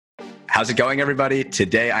How's it going, everybody?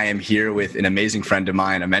 Today I am here with an amazing friend of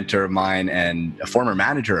mine, a mentor of mine, and a former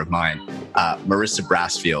manager of mine, Marissa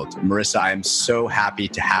Brassfield. Marissa, I am so happy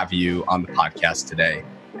to have you on the podcast today.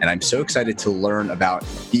 And I'm so excited to learn about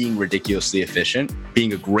being ridiculously efficient,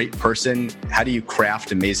 being a great person. How do you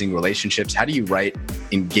craft amazing relationships? How do you write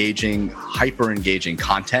engaging, hyper-engaging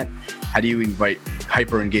content? How do you write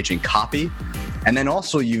hyper-engaging copy? And then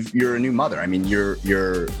also you're a new mother. I mean, you're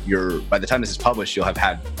by the time this is published, you'll have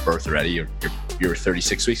had birth already. You're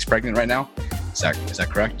 36 weeks pregnant right now. Is that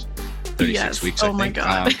correct? 36 yes. weeks. Oh my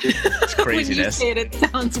God. It's craziness. When you say it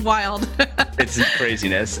sounds wild. It's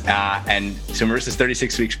craziness. And so Marissa's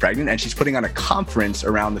 36 weeks pregnant, and she's putting on a conference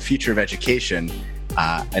around the future of education.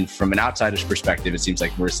 And from an outsider's perspective, it seems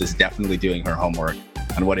like Marissa's definitely doing her homework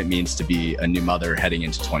on what it means to be a new mother heading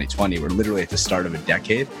into 2020. We're literally at the start of a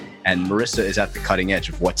decade, and Marissa is at the cutting edge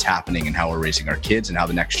of what's happening and how we're raising our kids and how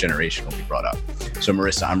the next generation will be brought up. So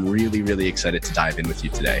Marissa, I'm really, really excited to dive in with you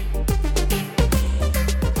today.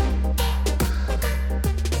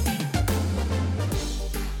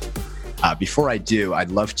 Before I do,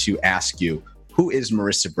 I'd love to ask you, who is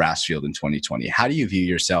Marissa Brassfield in 2020? How do you view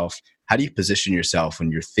yourself? How do you position yourself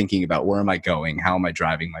when you're thinking about where am I going? How am I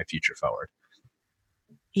driving my future forward?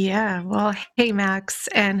 Yeah, well, hey, Max,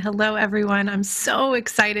 and hello, everyone. I'm so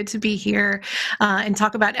excited to be here and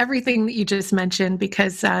talk about everything that you just mentioned,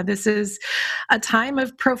 because this is a time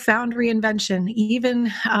of profound reinvention.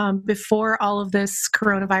 Even before all of this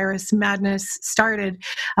coronavirus madness started,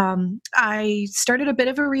 I started a bit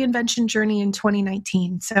of a reinvention journey in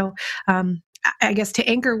 2019. So I guess to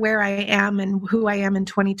anchor where I am and who I am in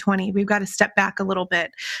 2020, we've got to step back a little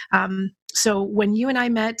bit. So when you and I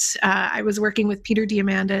met, I was working with Peter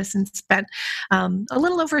Diamandis and spent a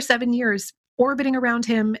little over 7 years orbiting around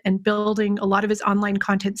him and building a lot of his online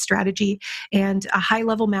content strategy and a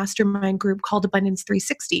high-level mastermind group called Abundance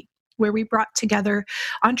 360, where we brought together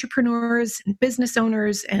entrepreneurs and business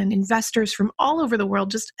owners and investors from all over the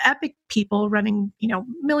world, just epic people running,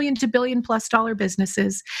 million to billion plus dollar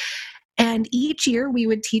businesses. And each year we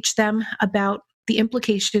would teach them about the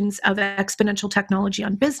implications of exponential technology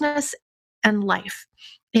on business and life.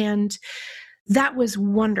 And that was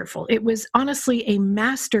wonderful. It was honestly a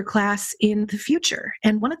masterclass in the future.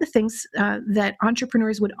 And one of the things that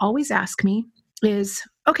entrepreneurs would always ask me is,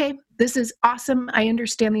 okay, this is awesome. I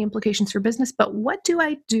understand the implications for business, but what do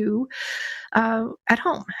I do at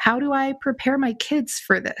home? How do I prepare my kids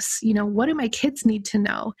for this? What do my kids need to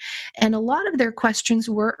know? And a lot of their questions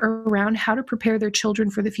were around how to prepare their children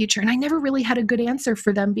for the future. And I never really had a good answer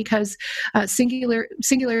for them, because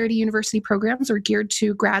Singularity University programs are geared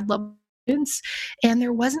to grad level students, and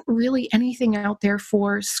there wasn't really anything out there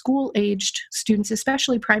for school-aged students,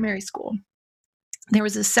 especially primary school. There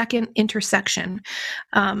was a second intersection,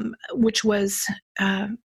 which was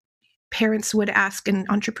parents would ask and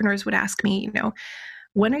entrepreneurs would ask me,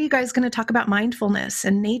 when are you guys going to talk about mindfulness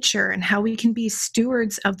and nature and how we can be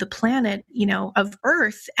stewards of the planet, of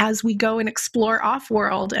Earth, as we go and explore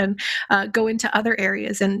off-world and go into other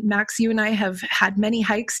areas? And Max, you and I have had many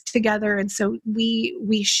hikes together, and so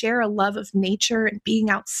we share a love of nature and being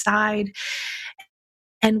outside,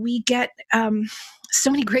 and we get so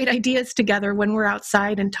many great ideas together when we're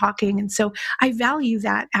outside and talking. And so I value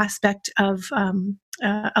that aspect of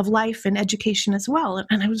life and education as well.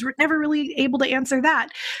 And I was never really able to answer that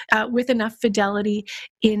with enough fidelity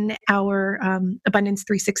in our Abundance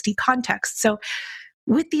 360 context. So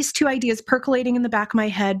with these two ideas percolating in the back of my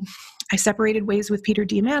head, I separated ways with Peter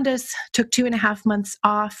Diamandis, took 2.5 months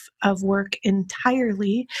off of work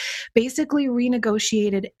entirely, basically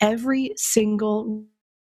renegotiated every single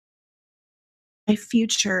my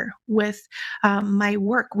future with my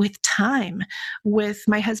work, with time, with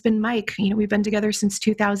my husband, Mike. We've been together since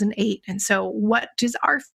 2008. And so what does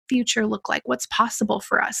our future look like? What's possible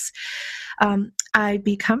for us? I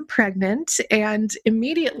become pregnant, and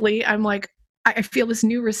immediately I'm like, I feel this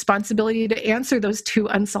new responsibility to answer those two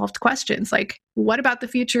unsolved questions. Like, what about the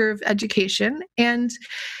future of education? And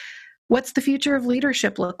what's the future of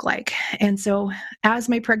leadership look like? And so as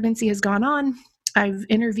my pregnancy has gone on, I've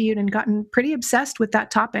interviewed and gotten pretty obsessed with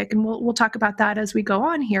that topic, and we'll talk about that as we go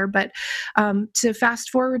on here. But to fast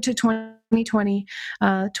forward to 2020,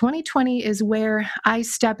 2020 is where I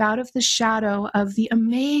step out of the shadow of the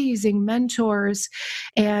amazing mentors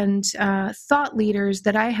and thought leaders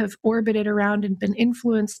that I have orbited around and been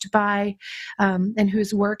influenced by, and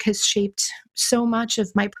whose work has shaped so much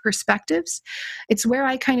of my perspectives. It's where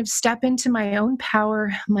I kind of step into my own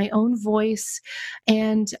power, my own voice,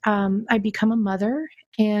 and I become a mother.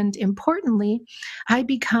 And importantly, I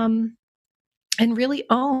become and really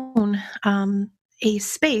own a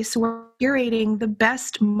space where we're curating the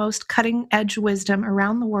best, most cutting edge wisdom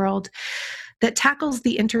around the world that tackles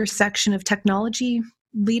the intersection of technology,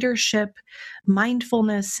 leadership,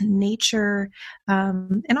 mindfulness, nature,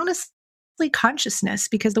 and honestly, consciousness,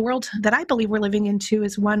 because the world that I believe we're living into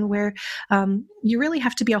is one where you really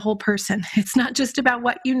have to be a whole person. It's not just about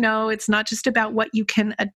what you know. It's not just about what you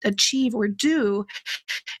can achieve or do.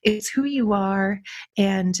 It's who you are.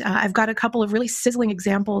 And I've got a couple of really sizzling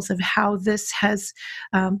examples of how this has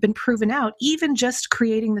been proven out, even just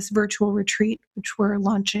creating this virtual retreat, which we're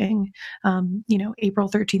launching, April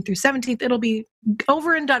 13th through 17th. It'll be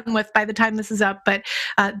over and done with by the time this is up. But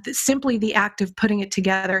simply the act of putting it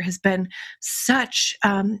together has been such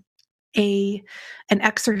an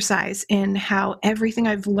exercise in how everything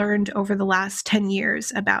I've learned over the last 10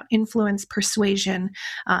 years about influence, persuasion,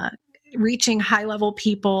 reaching high-level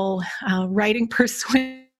people, writing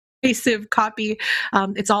persuasive copy,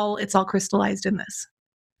 it's all crystallized in this.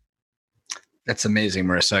 That's amazing,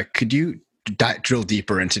 Marissa. Could you drill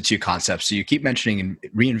deeper into two concepts? So you keep mentioning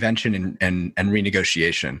reinvention and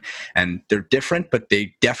renegotiation, and they're different, but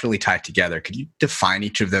they definitely tie together. Could you define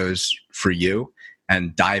each of those for you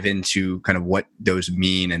and dive into kind of what those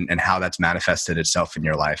mean and how that's manifested itself in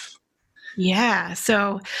your life? Yeah.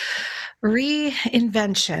 So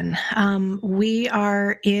reinvention. We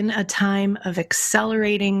are in a time of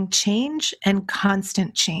accelerating change and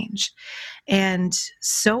constant change. And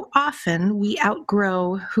so often we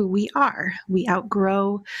outgrow who we are. We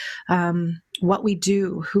outgrow what we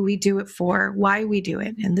do, who we do it for, why we do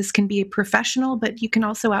it. And this can be professional, but you can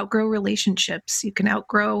also outgrow relationships. You can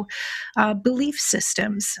outgrow belief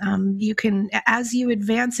systems. You can, as you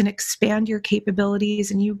advance and expand your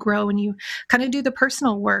capabilities and you grow and you kind of do the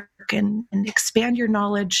personal work and expand your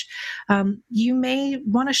knowledge, you may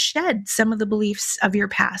want to shed some of the beliefs of your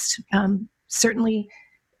past. Certainly,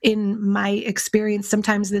 in my experience,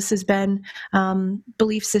 sometimes this has been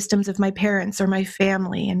belief systems of my parents or my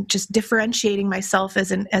family, and just differentiating myself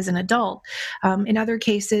as an adult. In other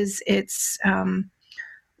cases, it's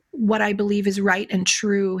what I believe is right and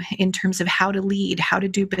true in terms of how to lead, how to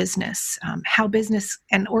do business, how business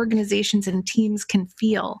and organizations and teams can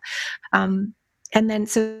feel. And then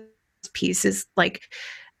so this piece is like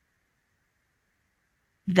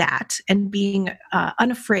that, and being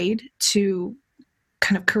unafraid to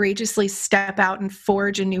kind of courageously step out and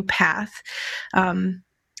forge a new path.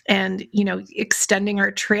 And, extending our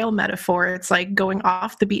trail metaphor, it's like going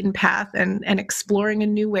off the beaten path and exploring a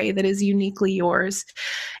new way that is uniquely yours.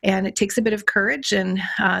 And it takes a bit of courage, and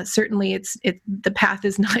certainly the path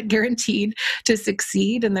is not guaranteed to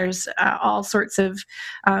succeed. And there's all sorts of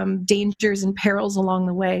dangers and perils along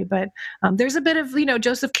the way. But there's a bit of,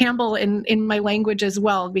 Joseph Campbell in my language as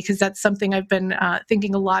well, because that's something I've been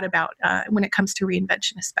thinking a lot about when it comes to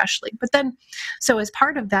reinvention, especially. But then, so as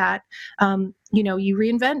part of that, you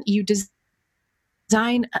reinvent, you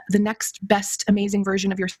design the next best amazing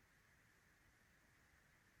version of yourself.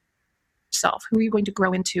 Who are you going to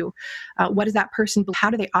grow into? What is that person? How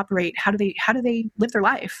do they operate? How do they live their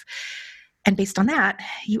life? And based on that,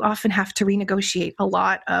 you often have to renegotiate a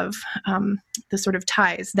lot of the sort of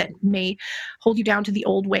ties that may hold you down to the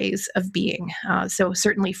old ways of being. So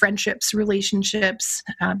certainly friendships, relationships,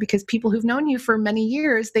 because people who've known you for many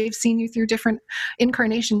years, they've seen you through different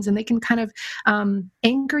incarnations, and they can kind of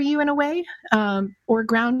anchor you in a way or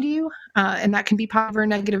ground you. And that can be positive or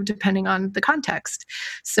negative depending on the context.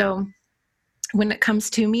 So when it comes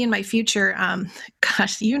to me and my future,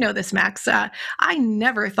 gosh, you know this, Max. I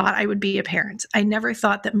never thought I would be a parent. I never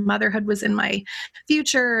thought that motherhood was in my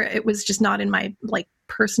future. It was just not in my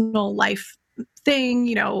personal life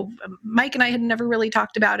thing. Mike and I had never really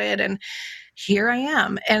talked about it, and here I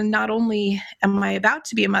am. And not only am I about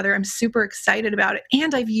to be a mother, I'm super excited about it,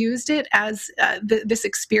 and I've used it as this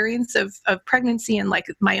experience of pregnancy and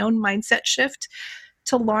my own mindset shift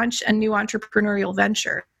to launch a new entrepreneurial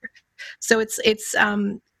venture. So it's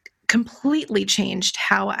completely changed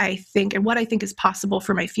how I think and what I think is possible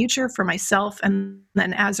for my future, for myself, and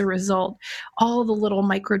then as a result, all the little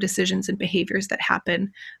micro decisions and behaviors that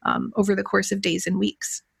happen over the course of days and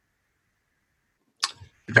weeks.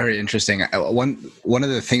 Very interesting. One of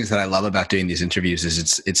the things that I love about doing these interviews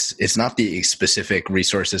is it's not the specific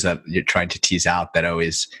resources that you're trying to tease out that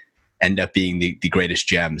always end up being the greatest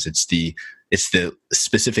gems. It's the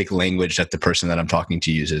specific language that the person that I'm talking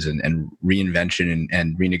to uses, and reinvention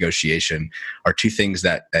and renegotiation are two things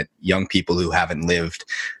that young people who haven't lived,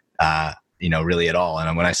 really at all.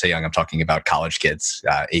 And when I say young, I'm talking about college kids,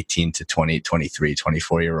 18 to 20, 23,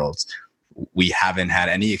 24-year-olds. We haven't had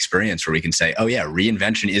any experience where we can say, oh yeah,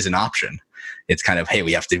 reinvention is an option. it's kind of, hey,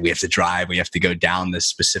 we have to drive, we have to go down this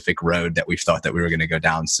specific road that we've thought that we were going to go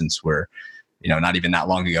down since we're, not even that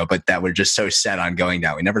long ago, but that we're just so set on going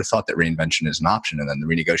down. We never thought that reinvention is an option. And then the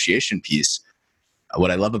renegotiation piece,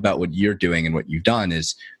 what I love about what you're doing and what you've done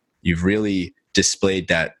is you've really displayed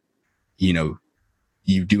that,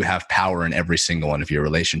 you do have power in every single one of your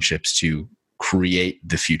relationships to create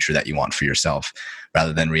the future that you want for yourself,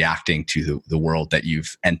 rather than reacting to the world that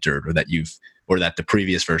you've entered, or that the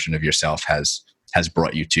previous version of yourself has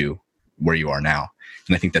brought you to where you are now.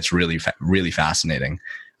 And I think that's really, really fascinating.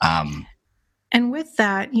 And with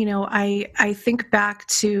that, I think back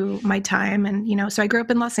to my time and, so I grew up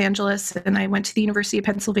in Los Angeles and I went to the University of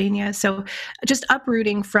Pennsylvania. So just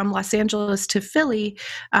uprooting from Los Angeles to Philly,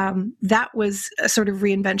 that was a sort of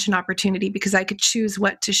reinvention opportunity because I could choose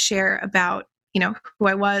what to share about who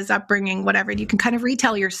I was, upbringing, whatever. And you can kind of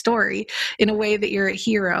retell your story in a way that you're a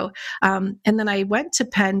hero. And then I went to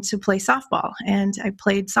Penn to play softball, and I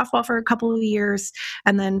played softball for a couple of years.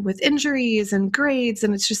 And then with injuries and grades,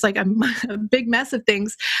 and it's just like a big mess of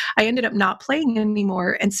things, I ended up not playing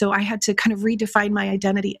anymore. And so I had to kind of redefine my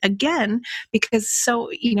identity again, because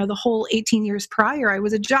the whole 18 years prior, I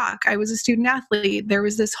was a jock, I was a student athlete. There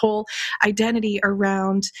was this whole identity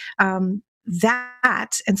around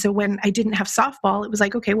that. And so when I didn't have softball, it was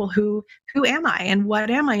like, okay, well, who am I and what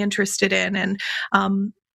am I interested in? And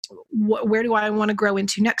where do I want to grow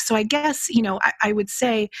into next? So I guess, I would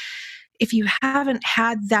say if you haven't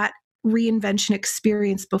had that reinvention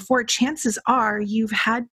experience before, chances are you've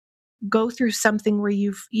had go through something where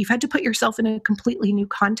you've had to put yourself in a completely new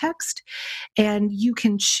context, and you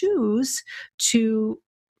can choose to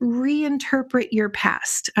reinterpret your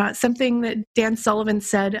past. Something that Dan Sullivan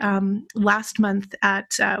said last month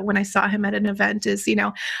at when I saw him at an event is,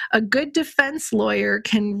 a good defense lawyer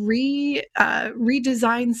can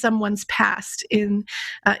redesign someone's past in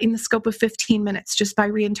the scope of 15 minutes just by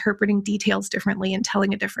reinterpreting details differently and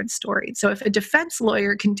telling a different story. So if a defense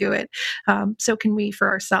lawyer can do it, so can we for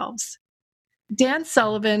ourselves. Dan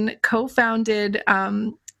Sullivan co-founded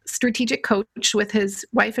Strategic Coach with his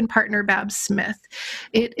wife and partner, Babs Smith.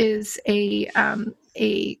 It is a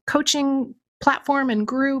coaching platform and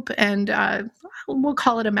group, and we'll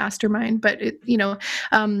call it a mastermind, but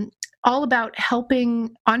all about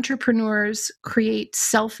helping entrepreneurs create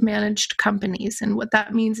self-managed companies. And what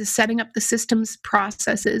that means is setting up the systems,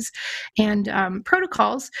 processes, and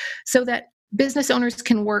protocols so that business owners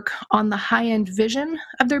can work on the high-end vision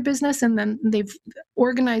of their business, and then they've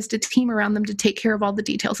organized a team around them to take care of all the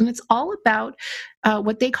details. And it's all about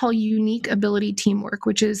what they call unique ability teamwork,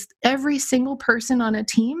 which is every single person on a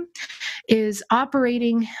team is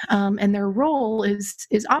operating and their role is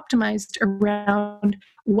optimized around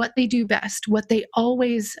what they do best, what they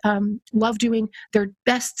always love doing, their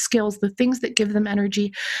best skills, the things that give them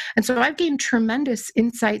energy. And so I've gained tremendous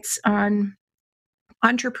insights on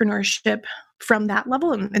entrepreneurship from that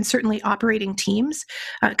level, and certainly operating teams,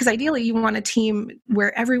 because ideally you want a team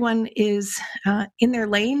where everyone is in their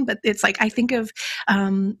lane. But it's like, I think of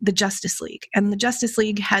the Justice League, and the Justice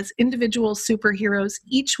League has individual superheroes,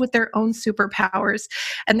 each with their own superpowers.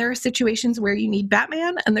 And there are situations where you need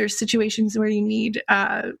Batman, and there's situations where you need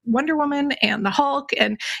Wonder Woman and the Hulk.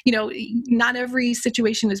 And, not every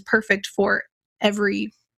situation is perfect for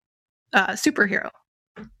every superhero.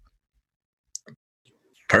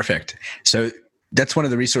 Perfect. So that's one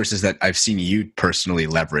of the resources that I've seen you personally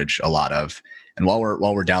leverage a lot of. And while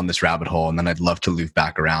we're down this rabbit hole, and then I'd love to loop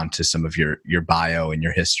back around to some of your bio and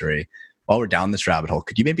your history. While we're down this rabbit hole,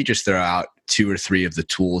 could you maybe just throw out 2 or 3 of the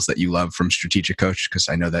tools that you love from Strategic Coach? Because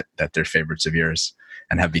I know that they're favorites of yours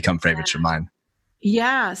and have become favorites of mine.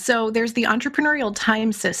 Yeah. So there's the entrepreneurial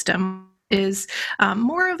time system. Is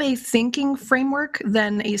more of a thinking framework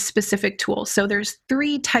than a specific tool. So there's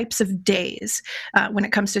 3 types of days when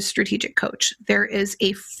it comes to Strategic Coach. There is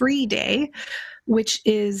a free day, which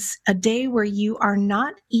is a day where you are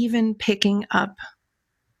not even picking up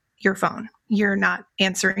your phone. You're not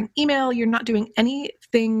answering email. You're not doing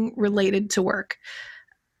anything related to work.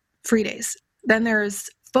 Free days. Then there's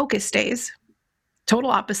focus days.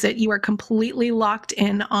 Total opposite. You are completely locked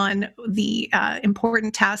in on the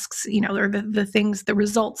important tasks, or the things, the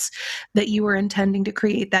results that you were intending to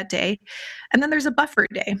create that day. And then there's a buffer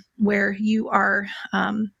day where you are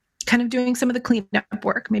kind of doing some of the cleanup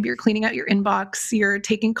work. Maybe you're cleaning out your inbox, you're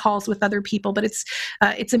taking calls with other people, but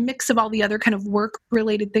it's a mix of all the other kind of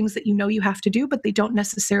work-related things that you have to do, but they don't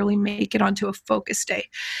necessarily make it onto a focus day.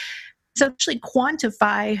 So actually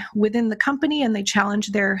quantify within the company, and they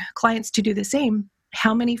challenge their clients to do the same,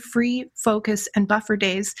 how many free, focus, and buffer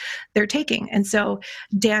days they're taking. And so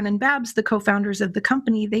Dan and Babs, the co-founders of the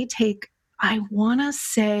company, they take, I want to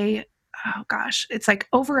say oh gosh, it's like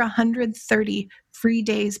over 130 free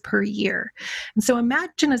days per year. And so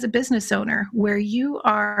imagine as a business owner where you've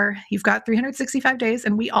got 365 days,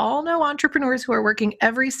 and we all know entrepreneurs who are working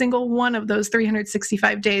every single one of those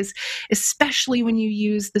 365 days, especially when you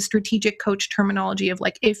use the strategic coach terminology of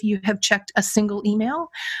like, if you have checked a single email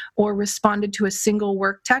or responded to a single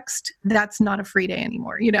work text, that's not a free day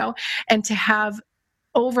anymore, and to have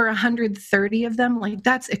over 130 of them, like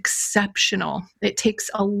that's exceptional. It takes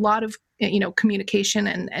a lot of, communication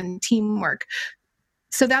and teamwork.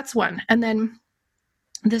 So that's one. And then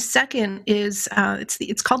the second is,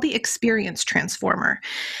 it's called the Experience Transformer.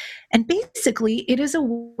 And basically, it is a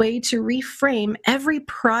way to reframe every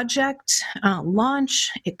project, launch,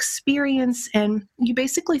 experience, and you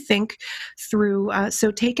basically think through.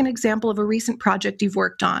 So take an example of a recent project you've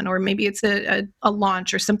worked on, or maybe it's a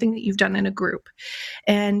launch or something that you've done in a group.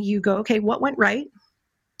 And you go, okay, what went right?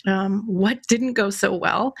 What didn't go so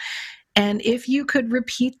well? And if you could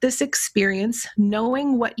repeat this experience,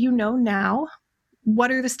 knowing what you know now,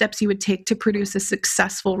 what are the steps you would take to produce a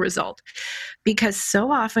successful result? Because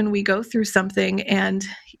so often we go through something and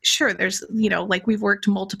sure, there's, like we've worked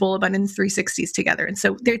multiple Abundance 360s together. And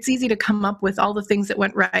so it's easy to come up with all the things that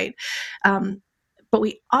went right. But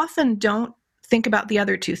we often don't think about the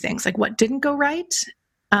other two things, like what didn't go right.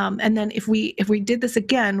 And then if we did this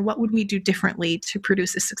again, what would we do differently to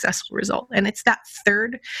produce a successful result? And it's that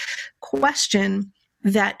third question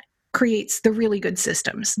that creates the really good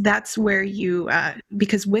systems. That's where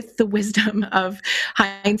because with the wisdom of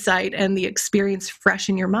hindsight and the experience fresh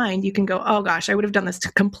in your mind, you can go, oh gosh, I would have done this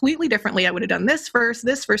completely differently. I would have done this first,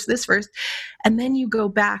 this first, this first. And then you go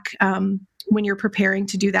back when you're preparing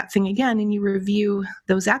to do that thing again, and you review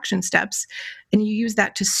those action steps, and you use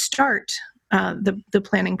that to start the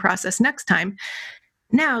planning process next time.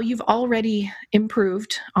 Now you've already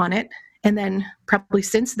improved on it. And then probably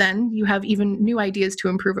since then, you have even new ideas to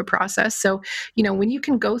improve a process. So, when you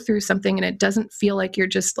can go through something and it doesn't feel like you're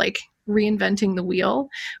just like reinventing the wheel,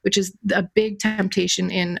 which is a big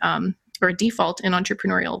temptation in, or a default in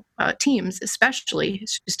entrepreneurial teams, especially,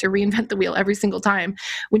 it's just to reinvent the wheel every single time.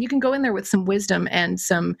 When you can go in there with some wisdom and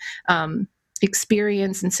some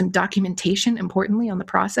experience and some documentation, importantly, on the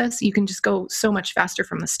process, you can just go so much faster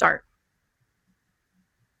from the start.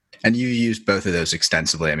 And you use both of those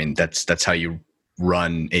extensively. I mean, that's how you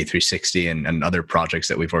run A360 and other projects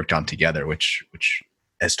that we've worked on together, which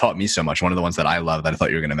has taught me so much. One of the ones that I love that I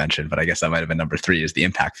thought you were going to mention, but I guess that might have been number 3, is the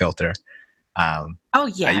impact filter. Oh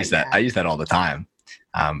yeah, I use that. I use that all the time.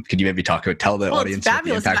 Could you maybe tell the audience what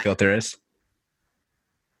the impact filter is?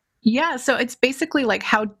 Yeah, so it's basically like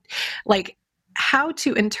how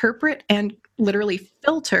to interpret and literally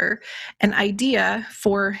filter an idea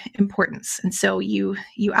for importance. And so you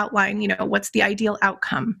outline, what's the ideal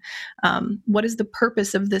outcome? What is the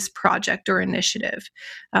purpose of this project or initiative?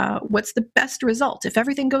 What's the best result? If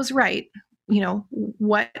everything goes right,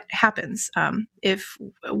 what happens? If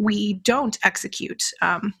we don't execute,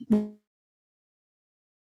 don't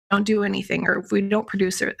do anything, or if we don't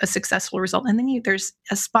produce a successful result. And then there's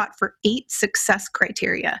a spot for 8 success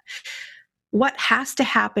criteria. What has to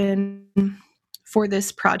happen for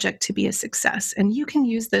this project to be a success? And you can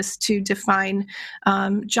use this to define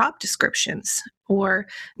job descriptions or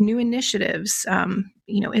new initiatives,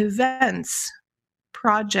 events,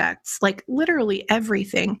 projects, like literally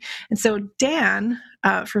everything. And so Dan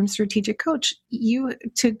from Strategic Coach,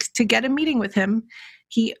 to get a meeting with him,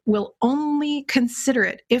 he will only consider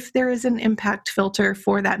it if there is an impact filter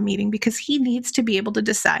for that meeting, because he needs to be able to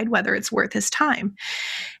decide whether it's worth his time.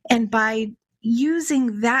 And by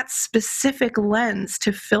using that specific lens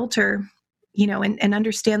to filter, and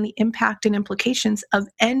understand the impact and implications of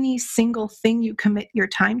any single thing you commit your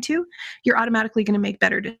time to, you're automatically going to make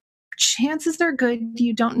better decisions. Chances are good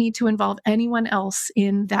you don't need to involve anyone else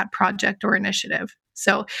in that project or initiative.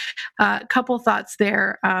 So a couple thoughts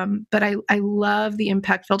there, but I love the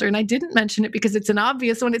impact filter. And I didn't mention it because it's an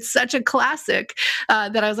obvious one. It's such a classic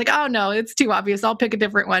that I was like, oh no, it's too obvious. I'll pick a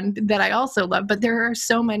different one that I also love. But there are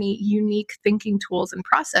so many unique thinking tools and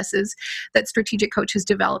processes that Strategic Coach has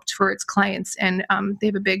developed for its clients. And they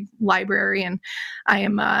have a big library, and I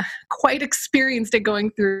am quite experienced at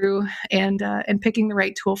going through and picking the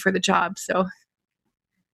right tool for the job. So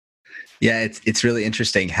yeah, it's really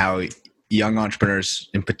interesting how young entrepreneurs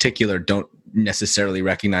in particular don't necessarily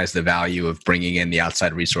recognize the value of bringing in the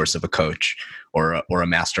outside resource of a coach or a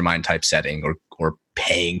mastermind type setting, or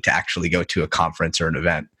paying to actually go to a conference or an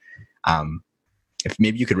event. If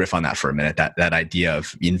maybe you could riff on that for a minute, that idea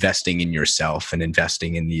of investing in yourself and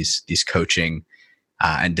investing in these coaching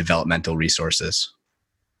and developmental resources.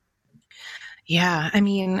 Yeah, I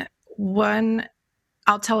mean,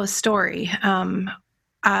 I'll tell a story.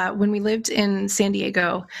 When we lived in San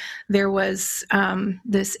Diego, there was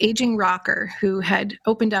this aging rocker who had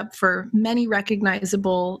opened up for many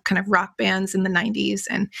recognizable kind of rock bands in the 90s,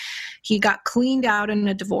 and he got cleaned out in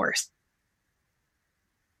a divorce.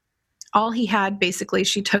 All he had, basically,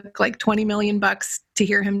 she took like $20 million to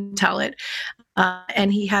hear him tell it,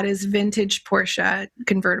 and he had his vintage Porsche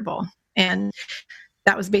convertible, and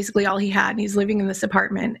that was basically all he had. And he's living in this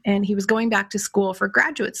apartment, and he was going back to school for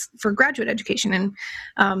graduate education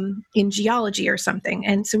and in geology or something.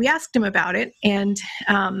 And so we asked him about it, and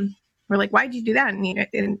we're like, "Why did you do that?"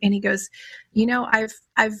 And he goes,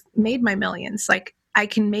 I've made my millions. Like, I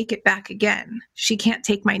can make it back again. She can't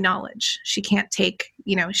take my knowledge. She can't take,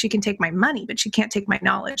 she can take my money, but she can't take my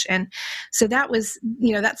knowledge. And so that was,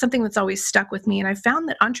 that's something that's always stuck with me. And I found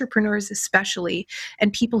that entrepreneurs especially,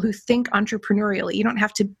 and people who think entrepreneurially, you don't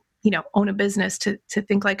have to, own a business to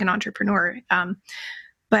think like an entrepreneur.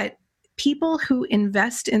 But people who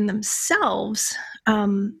invest in themselves,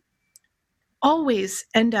 always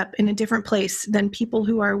end up in a different place than people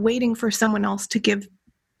who are waiting for someone else to give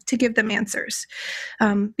them answers.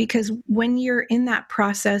 Because when you're in that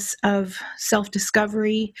process of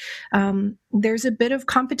self-discovery, there's a bit of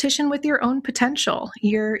competition with your own potential.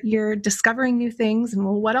 You're discovering new things, and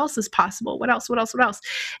what else is possible? What else?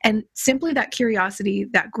 And simply that curiosity,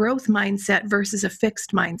 that growth mindset versus a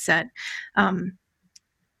fixed mindset,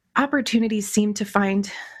 opportunities seem to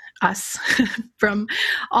find us from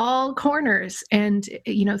all corners, and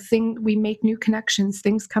we make new connections,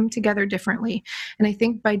 things come together differently. And I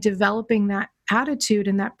think by developing that attitude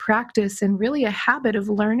and that practice, and really a habit of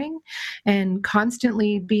learning and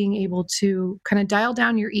constantly being able to kind of dial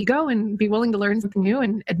down your ego and be willing to learn something new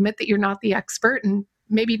and admit that you're not the expert and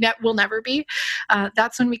maybe will never be,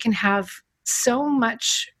 that's when we can have so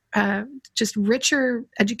much just richer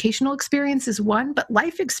educational experiences, one, but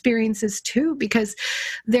life experiences too, because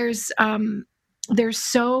there's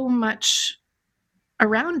so much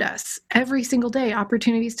around us every single day,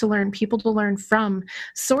 opportunities to learn, people to learn from,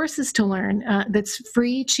 sources to learn, that's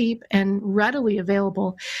free, cheap, and readily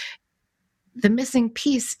available. The missing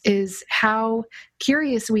piece is how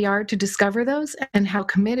curious we are to discover those, and how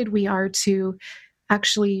committed we are to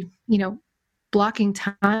actually, blocking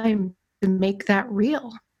time to make that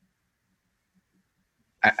real.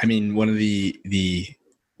 I mean, one of the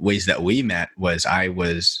ways that we met was I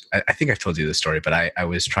think I've told you this story, but I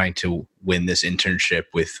was trying to win this internship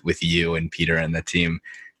with you and Peter and the team.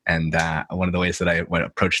 And one of the ways that I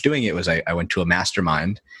approached doing it was I went to a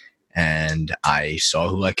mastermind, and I saw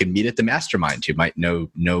who I could meet at the mastermind who might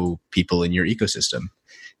know people in your ecosystem.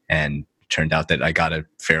 And it turned out that I got a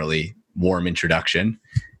fairly warm introduction,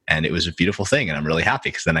 and it was a beautiful thing. And I'm really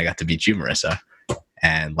happy because then I got to meet you, Marissa.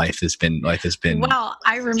 And life has been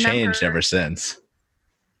changed ever since.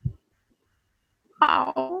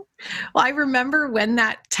 Oh, well, I remember when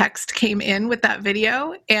that text came in with that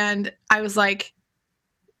video, and I was like,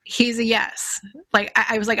 he's a yes. Like,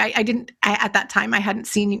 I was like, at that time, I hadn't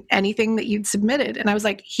seen anything that you'd submitted. And I was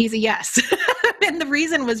like, he's a yes. And the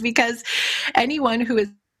reason was because anyone who is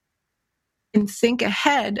and think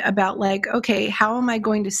ahead about, like, okay, how am I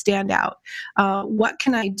going to stand out? What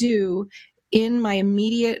can I do in my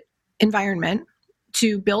immediate environment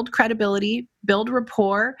to build credibility, build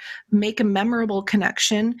rapport, make a memorable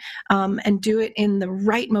connection, and do it in the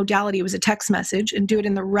right modality. It was a text message, and do it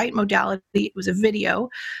in the right modality. It was a video,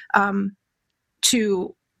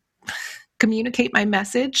 to communicate my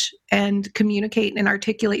message and communicate and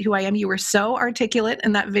articulate who I am. You were so articulate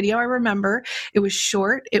in that video. I remember it was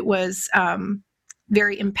short. It was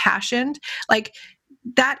very impassioned. Like,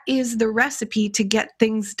 that is the recipe to get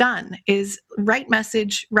things done, is right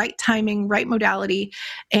message, right timing, right modality,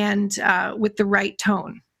 and with the right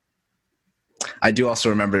tone. I do also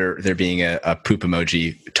remember there being a poop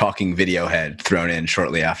emoji talking video head thrown in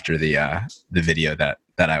shortly after the video that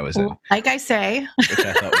I was in. Like I say. Which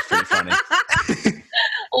I thought was pretty funny.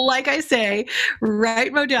 Like I say,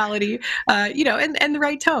 right modality, and the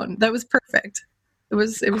right tone. That was perfect. It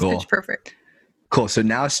was cool. Pitch perfect. Cool. So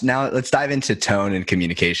now let's dive into tone and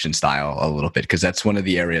communication style a little bit, because that's one of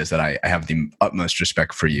the areas that I have the utmost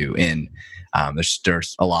respect for you in.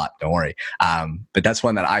 There's a lot, don't worry. But that's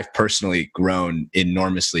one that I've personally grown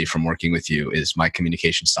enormously from working with you, is my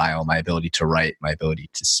communication style, my ability to write, my ability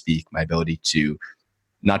to speak, my ability to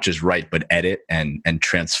not just write, but edit and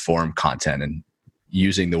transform content, and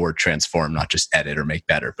using the word transform, not just edit or make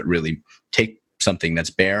better, but really take something that's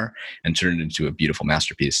bare and turn it into a beautiful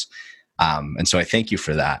masterpiece. And so I thank you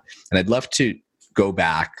for that. And I'd love to go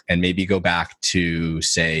back to,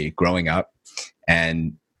 say, growing up,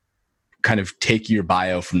 and kind of take your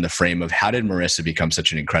bio from the frame of how did Marissa become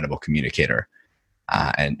such an incredible communicator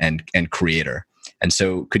and creator. And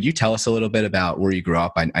so could you tell us a little bit about where you grew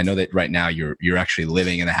up? I know that right now you're actually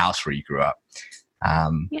living in the house where you grew up.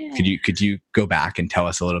 Yeah. Could you go back and tell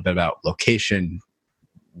us a little bit about location,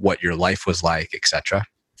 what your life was like, etc.?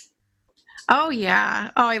 Oh yeah.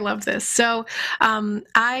 Oh, I love this. So,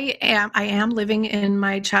 I am living in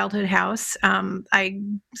my childhood house. So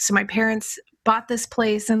my parents bought this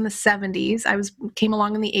place in the 70s. Came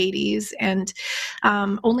along in the 80s, and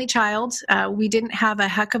only child. We didn't have a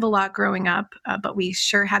heck of a lot growing up, but we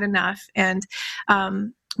sure had enough. And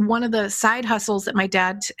one of the side hustles that my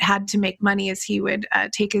dad had to make money is he would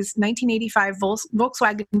take his 1985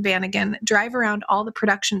 Volkswagen van again, drive around all the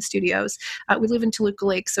production studios. We live in Toluca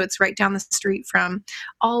Lake, so it's right down the street from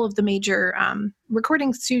all of the major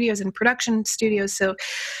recording studios and production studios. So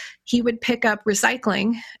he would pick up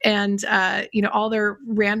recycling and, all their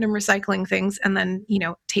random recycling things, and then,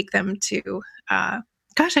 take them to,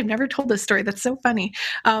 gosh, I've never told this story. That's so funny.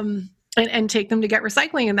 And take them to get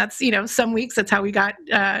recycling. And that's, some weeks that's how we got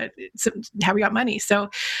money. So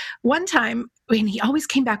one time, and he always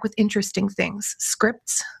came back with interesting things,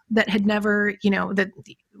 scripts that had never, that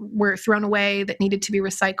were thrown away, that needed to be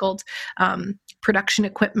recycled, production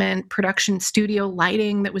equipment, production studio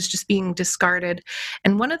lighting that was just being discarded.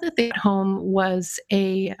 And one of the things at home was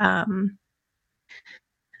a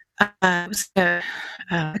cassette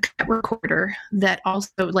recorder that also,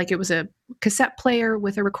 it was a cassette player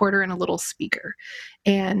with a recorder and a little speaker.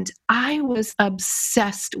 And I was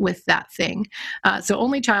obsessed with that thing. So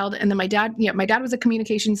only child. And then my dad was a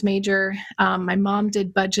communications major. My mom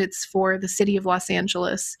did budgets for the city of Los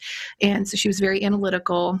Angeles. And so she was very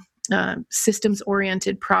analytical,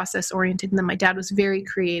 systems-oriented, process-oriented. And then my dad was very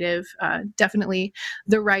creative, definitely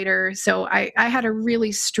the writer. So I had a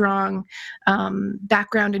really strong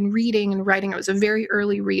background in reading and writing. I was a very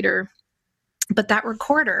early reader. But that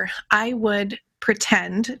recorder, I would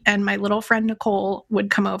pretend, and my little friend Nicole would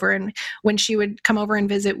come over, and when she would come over and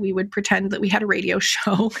visit, we would pretend that we had a radio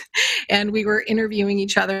show and we were interviewing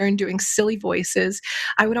each other and doing silly voices.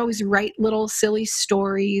 I would always write little silly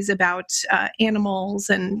stories about animals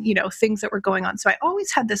and, things that were going on. So I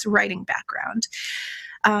always had this writing background.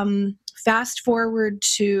 Fast forward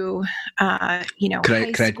to, high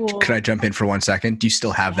school. Could I jump in for 1 second? Do you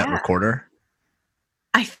still have that recorder?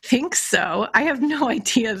 I think so. I have no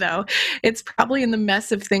idea, though. It's probably in the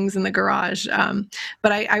mess of things in the garage.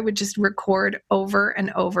 But I would just record over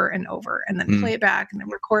and over and over, and then play it back, and then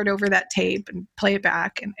record over that tape and play it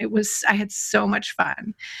back. And I had so much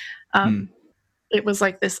fun. It was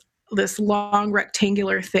like this long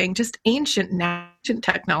rectangular thing, just ancient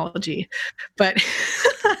technology. But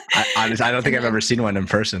honestly, I don't think I've ever seen one in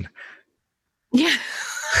person. Yeah.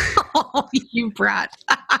 Oh, you brat.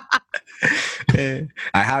 I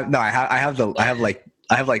have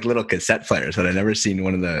little cassette players, but I've never seen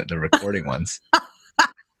one of the recording ones.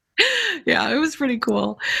 Yeah, it was pretty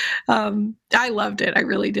cool. I loved it. I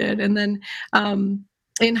really did. And then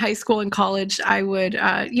in high school and college, I would,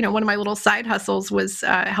 one of my little side hustles was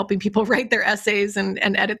helping people write their essays and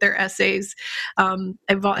edit their essays. You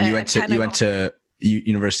went to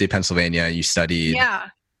University of Pennsylvania. You studied. Yeah.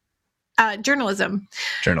 Journalism.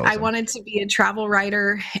 I wanted to be a travel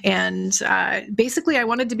writer, and basically I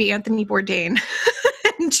wanted to be Anthony Bourdain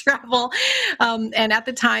and travel. And at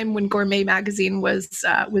the time when Gourmet magazine was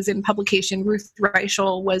in publication, Ruth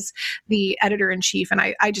Reichel was the editor-in-chief, and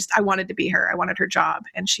I wanted to be her. I wanted her job,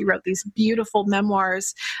 and she wrote these beautiful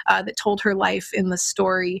memoirs that told her life in the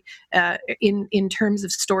story, in terms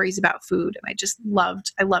of stories about food. And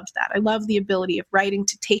I loved that. I love the ability of writing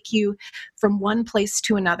to take you from one place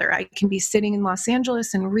to another. I can be sitting in Los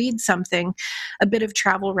Angeles and read something, a bit of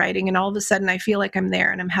travel writing, and all of a sudden I feel like I'm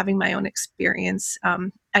there and I'm having my own experience,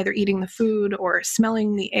 either eating the food or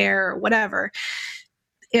smelling the air or whatever.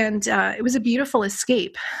 And it was a beautiful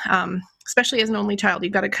escape, especially as an only child.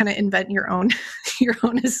 You've got to kind of invent your own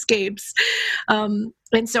escapes. And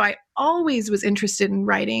so I always was interested in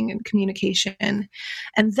writing and communication.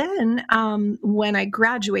 And then when I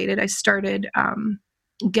graduated, I started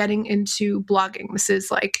getting into blogging. This is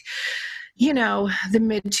the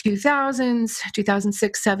mid 2000s,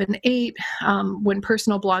 2006, 7, 8, when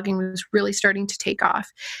personal blogging was really starting to take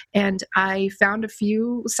off. And I found a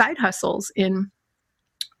few side hustles in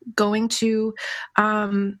going to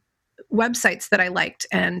websites that I liked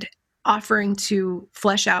and offering to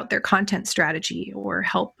flesh out their content strategy or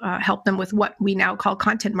help them with what we now call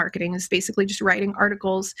content marketing. Is basically just writing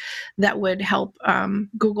articles that would help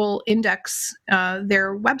Google index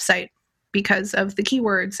their website. because of the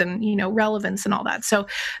keywords and, relevance and all that. So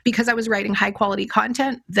because I was writing high quality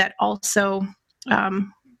content that also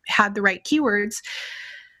had the right keywords,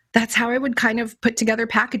 that's how I would kind of put together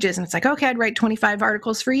packages. And it's like, okay, I'd write 25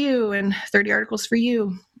 articles for you and 30 articles for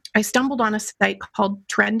you. I stumbled on a site called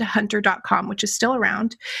trendhunter.com, which is still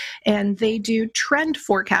around, and they do trend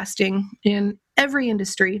forecasting in every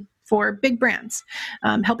industry for big brands,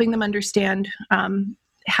 helping them understand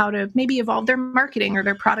how to maybe evolve their marketing or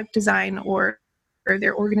their product design or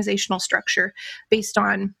their organizational structure based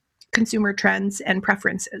on consumer trends and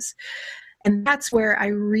preferences. And that's where I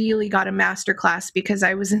really got a masterclass, because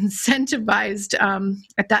I was incentivized.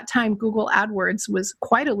 At that time, Google AdWords was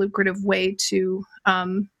quite a lucrative way to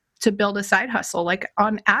build a side hustle. Like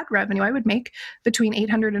on ad revenue, I would make between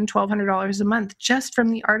 $800 and $1,200 a month just from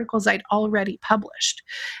the articles I'd already published.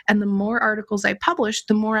 And the more articles I published,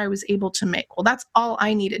 the more I was able to make. Well, that's all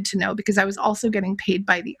I needed to know, because I was also getting paid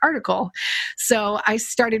by the article. So I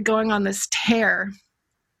started going on this tear,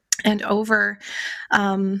 and over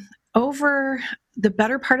the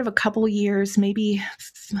better part of a couple of years, maybe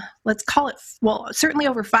let's call it, well, certainly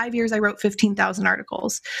over 5 years, I wrote 15,000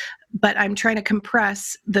 articles, but I'm trying to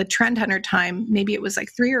compress the Trend Hunter time. Maybe it was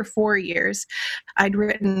like 3 or 4 years. I'd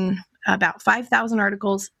written about 5,000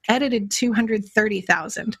 articles, edited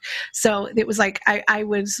 230,000. So it was like I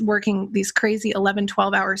was working these crazy 11,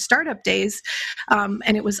 12-hour startup days,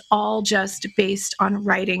 and it was all just based on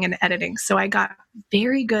writing and editing. So I got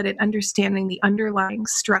very good at understanding the underlying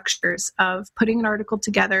structures of putting an article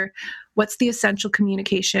together. What's the essential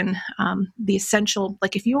communication? The essential,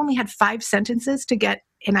 like if you only had 5 sentences to get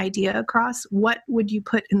an idea across, what would you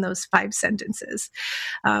put in those 5 sentences?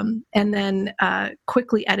 And then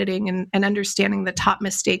quickly editing and understanding the top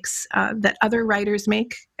mistakes that other writers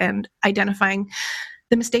make, and identifying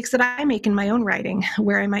the mistakes that I make in my own writing,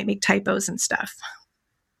 where I might make typos and stuff.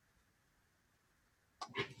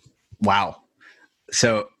 Wow.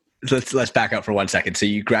 So let's back up for 1 second. So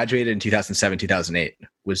you graduated in 2007, 2008.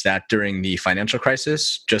 Was that during the financial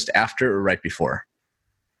crisis, just after, or right before?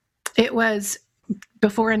 It was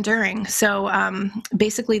before and during. So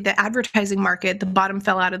basically the advertising market, the bottom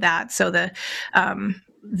fell out of that. So the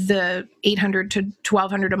 $800 to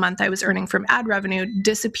 $1,200 a month I was earning from ad revenue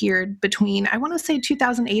disappeared between, I want to say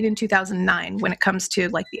 2008 and 2009, when it comes to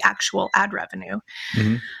like the actual ad revenue.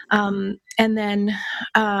 Mm-hmm. And then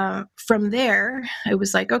from there, it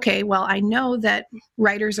was like, okay, well, I know that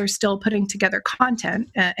writers are still putting together content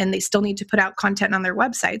and they still need to put out content on their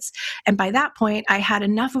websites. And by that point, I had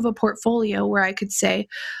enough of a portfolio where I could say,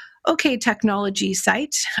 okay, technology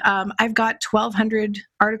site, I've got 1,200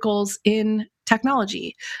 articles in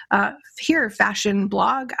technology. Here, fashion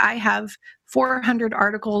blog, I have 400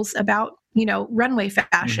 articles about, runway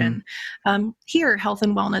fashion. Mm-hmm. Here, health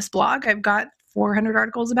and wellness blog, I've got 400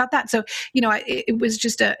 articles about that. So,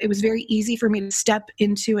 it was very easy for me to step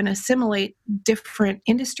into and assimilate different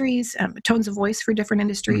industries, tones of voice for different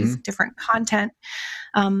industries, mm-hmm. different content.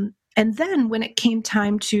 And then when it came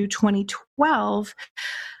time to 2012,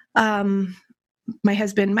 my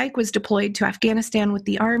husband, Mike, was deployed to Afghanistan with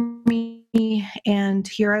the Army, and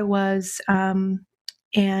here I was,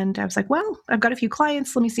 and I was like, well, I've got a few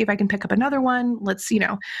clients. Let me see if I can pick up another one. Let's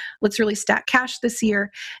really stack cash this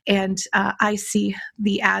year. And I see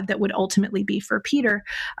the ad that would ultimately be for Peter.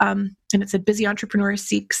 And it said, Busy Entrepreneur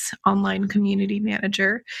Seeks Online Community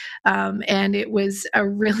Manager. And it was a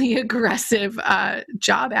really aggressive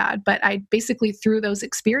job ad. But I basically, through those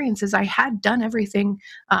experiences, I had done everything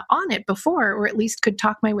on it before, or at least could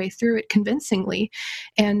talk my way through it convincingly.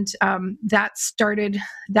 And that started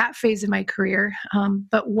that phase of my career.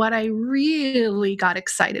 But what I really got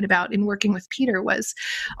excited about in working with Peter was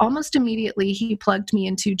almost immediately he plugged me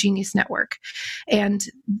into Genius Network. And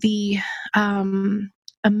the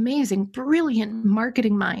amazing, brilliant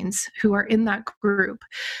marketing minds who are in that group.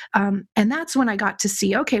 And that's when I got to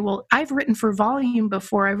see, okay, well, I've written for volume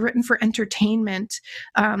before. I've written for entertainment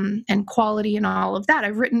and quality and all of that.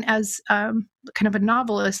 I've written as kind of a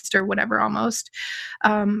novelist or whatever almost,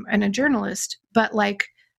 and a journalist. But like,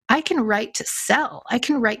 I can write to sell. I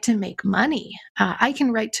can write to make money. I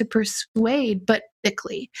can write to persuade, but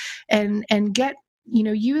ethically, and get,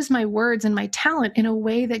 use my words and my talent in a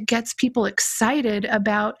way that gets people excited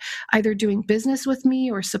about either doing business with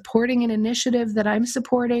me or supporting an initiative that I'm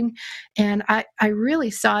supporting. And I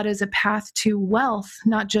really saw it as a path to wealth,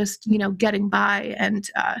 not just, getting by and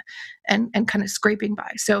kind of scraping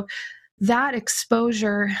by. So that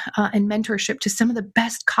exposure and mentorship to some of the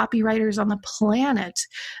best copywriters on the planet,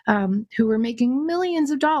 who were making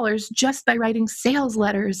millions of dollars just by writing sales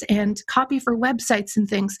letters and copy for websites and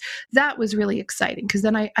things, that was really exciting, because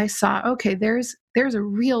then I saw, okay, there's a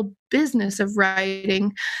real business of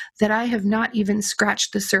writing that I have not even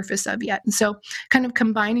scratched the surface of yet. And so kind of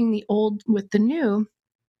combining the old with the new,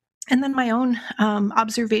 and then my own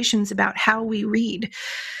observations about how we read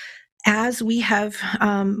as we have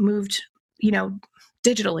moved,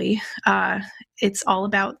 digitally. It's all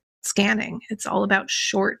about scanning. It's all about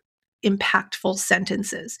short, impactful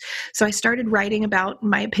sentences. So I started writing about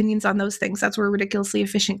my opinions on those things. That's where Ridiculously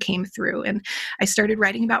Efficient came through. And I started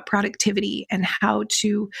writing about productivity and how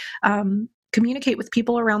to communicate with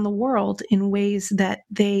people around the world in ways that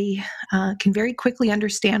they can very quickly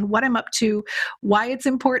understand what I'm up to, why it's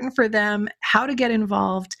important for them, how to get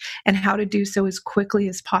involved, and how to do so as quickly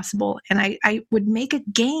as possible. And I would make a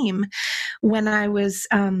game when I was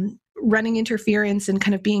running interference and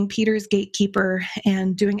kind of being Peter's gatekeeper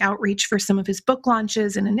and doing outreach for some of his book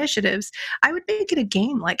launches and initiatives. I would make it a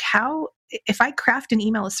game, like how, if I craft an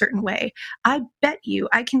email a certain way, I bet you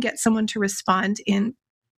I can get someone to respond in,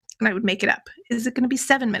 and I would make it up. Is it going to be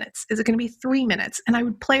 7 minutes? Is it going to be 3 minutes? And I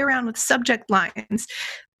would play around with subject lines,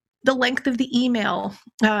 the length of the email.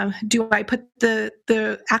 Do I put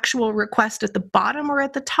the actual request at the bottom or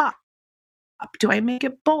at the top? Do I make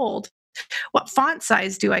it bold? What font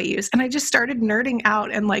size do I use? And I just started nerding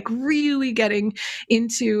out and like really getting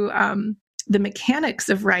into the mechanics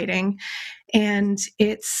of writing. And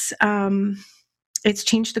it's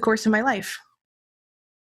changed the course of my life.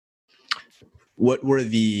 What were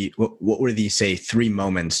the say 3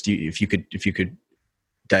 moments? If you could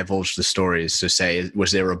divulge the stories. So say,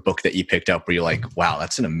 was there a book that you picked up where you're like, wow,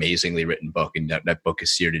 that's an amazingly written book, and that book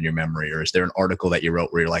is seared in your memory? Or is there an article that you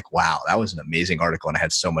wrote where you're like, wow, that was an amazing article and I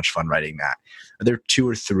had so much fun writing that? Are there 2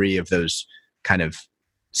 or 3 of those kind of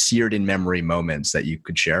seared in memory moments that you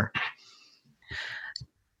could share?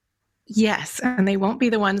 Yes, and they won't be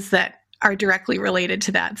the ones that are directly related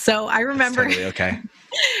to that. So I remember totally okay.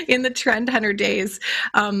 In the Trend Hunter days,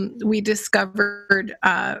 we discovered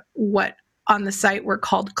what on the site were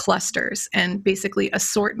called clusters, and basically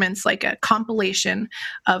assortments, like a compilation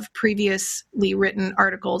of previously written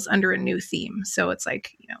articles under a new theme. So it's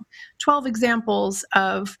like, 12 examples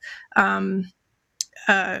of cat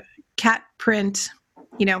print,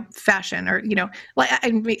 fashion, or, like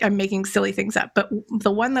I'm making silly things up. But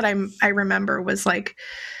the one that I remember was like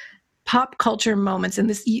pop culture moments. And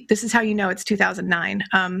this is how it's 2009.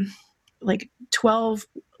 Like 12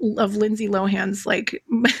 of Lindsay Lohan's like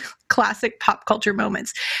classic pop culture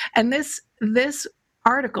moments. And this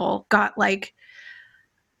article got like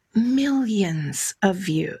millions of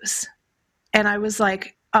views. And I was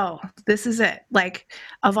like, oh, this is it. Like,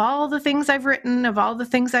 of all the things I've written, of all the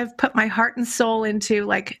things I've put my heart and soul into,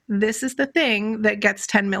 like, this is the thing that gets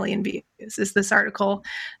 10 million views, is this article,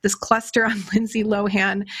 this cluster on Lindsay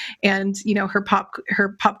Lohan and, her pop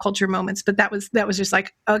culture moments. But that was just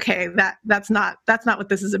like, okay, that's not what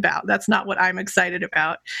this is about. That's not what I'm excited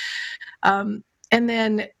about. And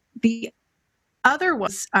then the other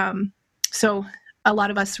was, so a lot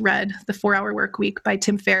of us read The 4-Hour Workweek by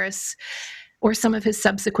Tim Ferriss, or some of his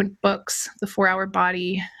subsequent books, The 4-Hour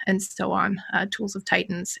Body, and so on, Tools of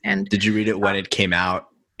Titans. And did you read it when it came out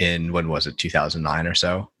in, when was it, 2009 or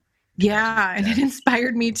so? Yeah, and it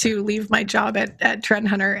inspired me to leave my job at Trend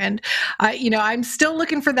Hunter. And, I'm still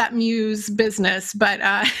looking for that muse business, but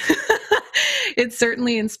it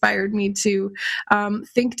certainly inspired me to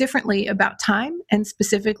think differently about time, and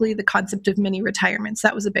specifically the concept of mini retirements.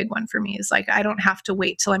 That was a big one for me. Is like, I don't have to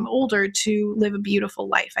wait till I'm older to live a beautiful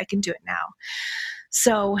life. I can do it now.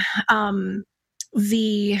 So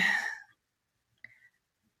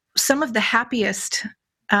some of the happiest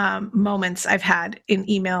moments I've had in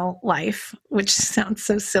email life, which sounds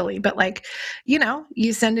so silly, but like,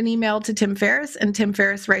 you send an email to Tim Ferriss and Tim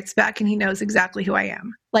Ferriss writes back and he knows exactly who I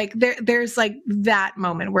am. Like there's like that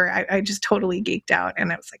moment where I just totally geeked out,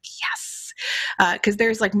 and I was like, yes, because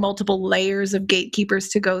there's like multiple layers of gatekeepers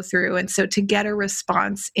to go through. And so to get a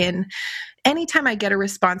response anytime I get a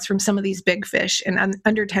response from some of these big fish in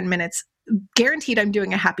under 10 minutes, guaranteed I'm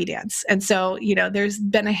doing a happy dance. And so, there's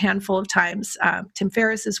been a handful of times, Tim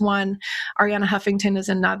Ferriss is one, Arianna Huffington is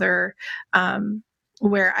another,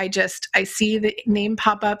 where I see the name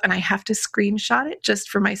pop up and I have to screenshot it just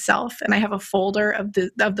for myself. And I have a folder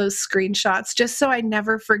of those screenshots just so I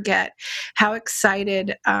never forget how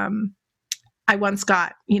excited I once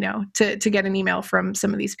got, to get an email from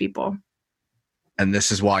some of these people. And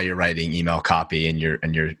this is why you're writing email copy and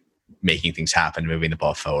you're making things happen, moving the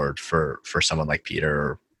ball forward for someone like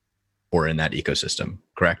Peter. or in that ecosystem,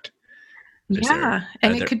 correct? Yeah.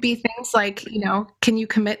 And it could be things like, can you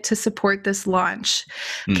commit to support this launch?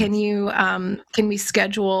 Can we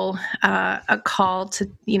schedule a call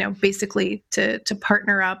to, basically to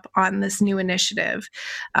partner up on this new initiative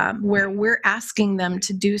where we're asking them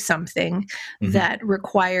to do something that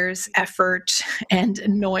requires effort and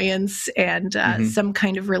annoyance and some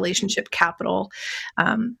kind of relationship capital.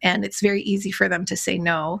 And it's very easy for them to say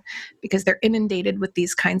no because they're inundated with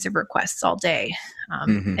these kinds of requests all day.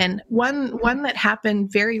 And one that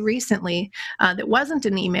happened very recently that wasn't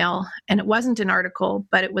an email and it wasn't an article,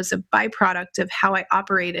 but it was a byproduct of how I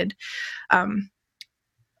operated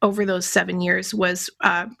over those 7 years was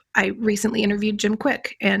I recently interviewed Jim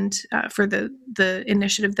Quick and for the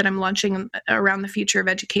initiative that I'm launching around the future of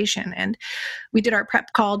education. And we did our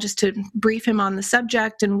prep call just to brief him on the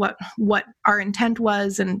subject and what our intent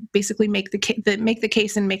was and basically make the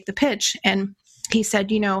case and make the pitch. And he said,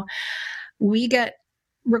 we get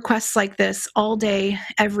requests like this all day,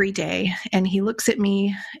 every day. And he looks at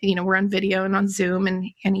me, we're on video and on Zoom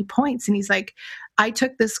and he points and he's like, I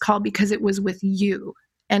took this call because it was with you.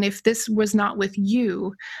 And if this was not with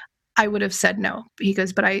you, I would have said no. He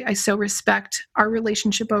goes, but I so respect our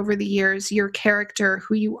relationship over the years, your character,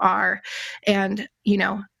 who you are. And,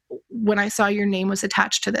 when I saw your name was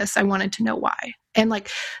attached to this, I wanted to know why. And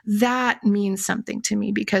that means something to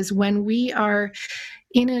me because when we are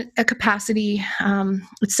in a capacity,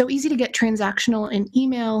 it's so easy to get transactional in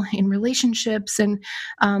email, in relationships. And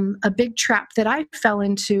a big trap that I fell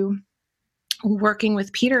into working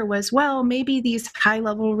with Peter was, well, maybe these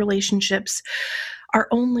high-level relationships are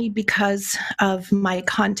only because of my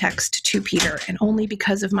context to Peter and only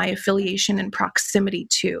because of my affiliation and proximity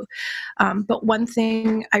to. But one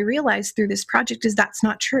thing I realized through this project is that's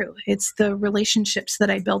not true. It's the relationships that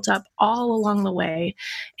I built up all along the way.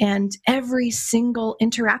 And every single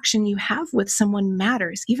interaction you have with someone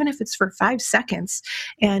matters, even if it's for 5 seconds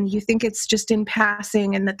and you think it's just in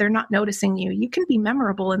passing and that they're not noticing you. You can be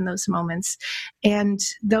memorable in those moments. And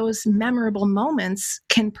those memorable moments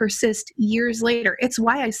can persist years later. It's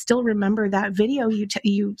why I still remember that video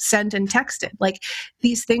you sent and texted.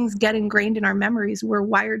 These things get ingrained in our memories. We're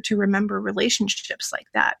wired to remember relationships like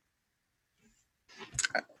that.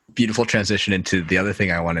 Beautiful transition into the other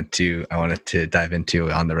thing I wanted to dive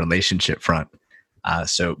into on the relationship front.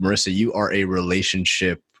 So Marissa, you are a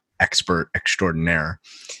relationship expert extraordinaire.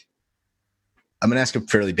 I'm going to ask a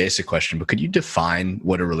fairly basic question, but could you define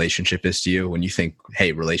what a relationship is to you? When you think,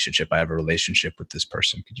 hey, relationship, I have a relationship with this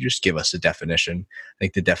person. Could you just give us a definition? I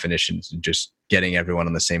think the definition is just getting everyone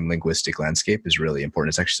on the same linguistic landscape is really important.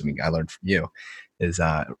 It's actually something I learned from you is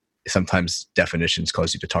sometimes definitions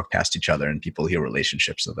cause you to talk past each other and people hear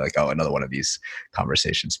relationships. So they're like, oh, another one of these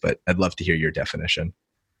conversations. But I'd love to hear your definition.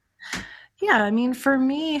 Yeah, for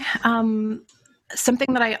me,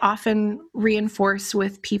 something that I often reinforce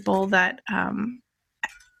with people that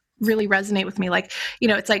really resonate with me,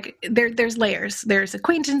 it's like there's layers. There's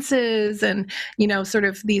acquaintances and, sort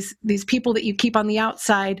of these people that you keep on the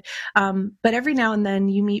outside. But every now and then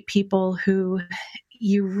you meet people who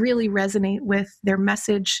you really resonate with their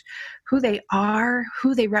message, who they are,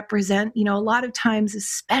 who they represent. A lot of times,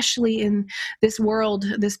 especially in this world,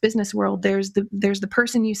 this business world, there's the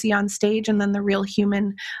person you see on stage and then the real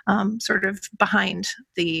human sort of behind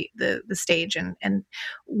the stage. And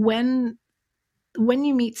when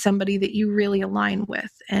you meet somebody that you really align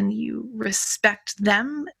with and you respect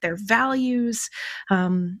them, their values,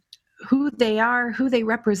 who they are, who they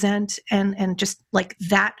represent, and just like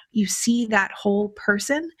that, you see that whole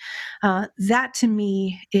person. That to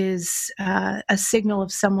me is a signal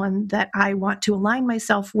of someone that I want to align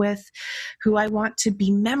myself with, who I want to be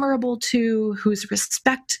memorable to, whose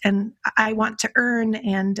respect and I want to earn.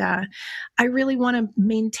 And I really want to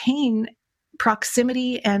maintain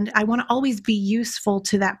proximity, and I want to always be useful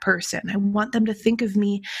to that person. I want them to think of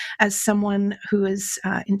me as someone who is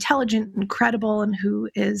intelligent and credible and who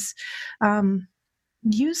is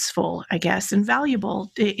useful, I guess, and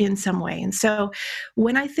valuable in some way. And so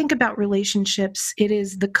when I think about relationships, it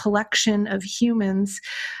is the collection of humans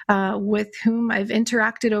with whom I've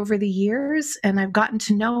interacted over the years and I've gotten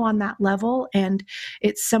to know on that level. And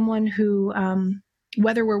it's someone who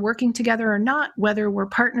whether we're working together or not, whether we're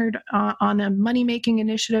partnered on a money-making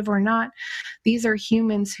initiative or not, these are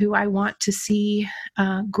humans who I want to see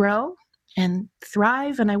grow and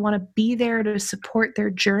thrive, and I want to be there to support their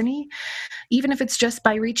journey, even if it's just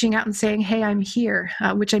by reaching out and saying, hey, I'm here,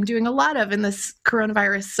 which I'm doing a lot of in this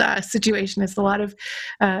coronavirus situation. It's a lot of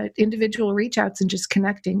individual reach outs and just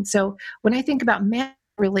connecting. So when I think about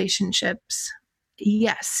relationships,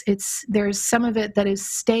 yes, there's some of it that is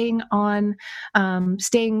staying on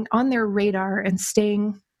their radar and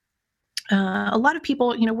staying. A lot of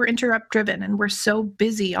people, we're interrupt driven and we're so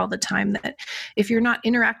busy all the time that if you're not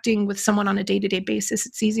interacting with someone on a day-to-day basis,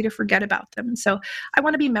 it's easy to forget about them. And so I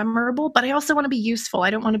want to be memorable, but I also want to be useful.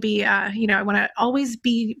 I don't want to be, I want to always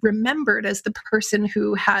be remembered as the person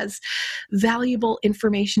who has valuable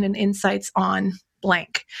information and insights on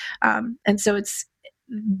blank. And so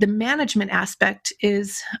the management aspect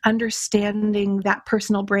is understanding that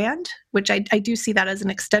personal brand, which I do see that as an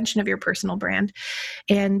extension of your personal brand,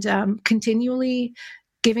 and continually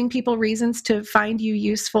giving people reasons to find you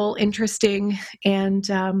useful, interesting, and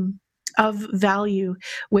of value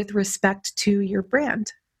with respect to your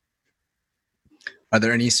brand. Are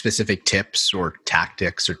there any specific tips or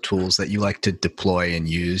tactics or tools that you like to deploy and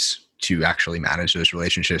use to actually manage those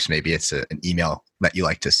relationships? Maybe it's an email that you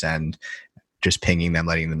like to send, just pinging them,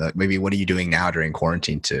 letting them know. Maybe what are you doing now during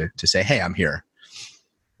quarantine to say, hey, I'm here?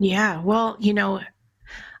 Yeah, well,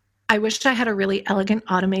 I wish I had a really elegant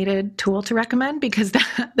automated tool to recommend, because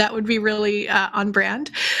that would be really on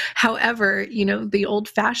brand. However, the old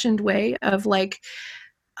fashioned way of a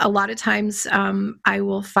lot of times I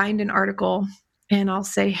will find an article and I'll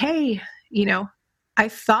say, hey, I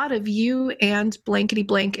thought of you and blankety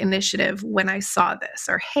blank initiative when I saw this,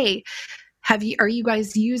 or hey, are you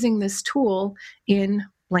guys using this tool in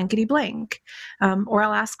blankety blank? Or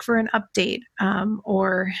I'll ask for an update,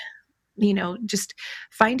 or just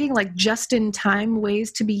finding just in time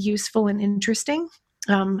ways to be useful and interesting.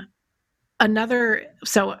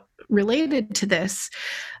 So related to this,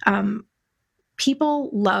 people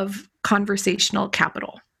love conversational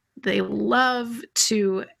capital. They love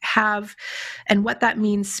to have, and what that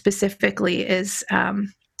means specifically is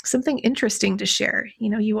something interesting to share.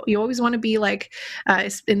 You always want to be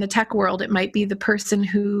in the tech world, it might be the person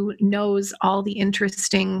who knows all the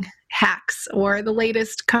interesting hacks or the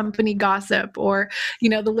latest company gossip or,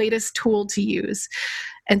 the latest tool to use.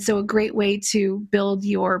 And so a great way to build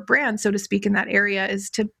your brand, so to speak, in that area is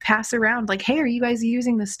to pass around hey, are you guys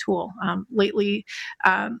using this tool? Lately,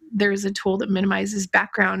 there's a tool that minimizes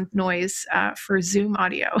background noise for Zoom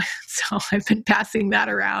audio. So I've been passing that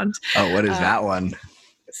around. Oh, what is that one?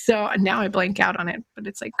 So now I blank out on it, but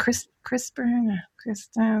it's CRISPR.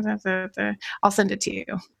 I'll send it to you.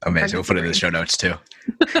 Amazing. We'll put it in the show notes too.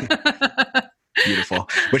 Beautiful.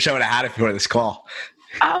 Wish I would have had it before this call.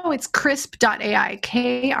 Oh, it's CRISP.ai.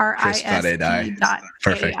 KRISP.ai.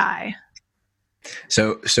 Perfect.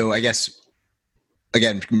 So I guess,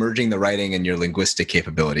 again, merging the writing and your linguistic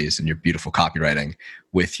capabilities and your beautiful copywriting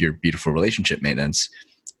with your beautiful relationship maintenance,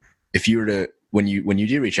 if you were to, when you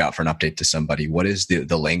do reach out for an update to somebody, what is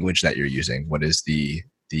the language that you're using? What is the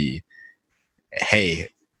hey,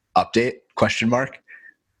 update ?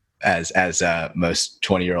 As most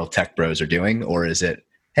 20-year-old tech bros are doing, or is it,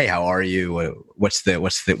 hey, how are you? What's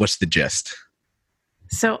the gist?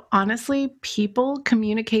 So honestly, people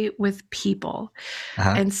communicate with people.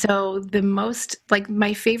 Uh-huh. And so the most,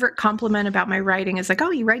 my favorite compliment about my writing is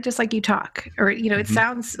oh, you write just like you talk, or, it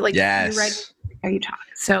sounds like yes. You write how you talk.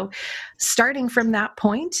 So starting from that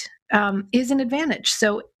point is an advantage.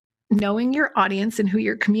 So knowing your audience and who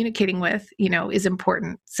you're communicating with, is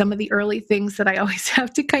important. Some of the early things that I always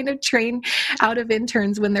have to kind of train out of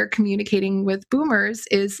interns when they're communicating with boomers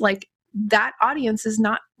is that audience is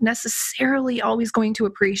not necessarily always going to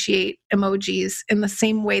appreciate emojis in the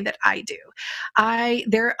same way that I do.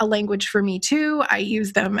 They're a language for me too. I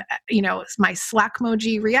use them, my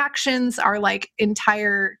Slackmoji reactions are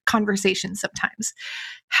entire conversations sometimes.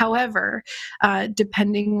 However,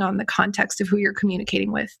 depending on the context of who you're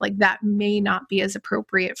communicating with, that may not be as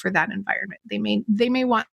appropriate for that environment. They may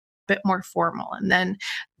want a bit more formal, and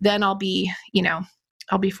then I'll be,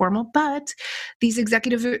 I'll be formal. But these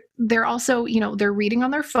executives, they're also, they're reading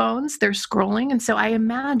on their phones, they're scrolling. And so I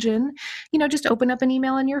imagine, just open up an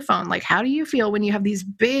email on your phone. How do you feel when you have these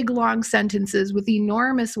big, long sentences with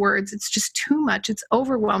enormous words? It's just too much. It's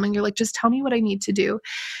overwhelming. You're just tell me what I need to do.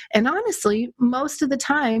 And honestly, most of the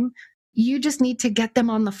time, you just need to get them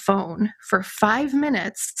on the phone for 5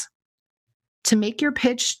 minutes to make your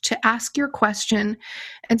pitch, to ask your question.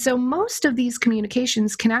 And so most of these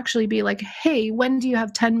communications can actually be hey, when do you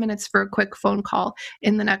have 10 minutes for a quick phone call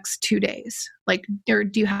in the next 2 days? Or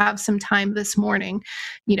do you have some time this morning,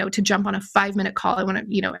 to jump on a 5-minute call? I want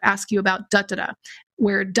to, ask you about da-da-da,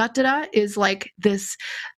 where da-da-da is this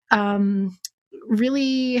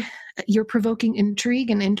really, you're provoking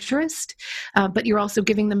intrigue and interest, but you're also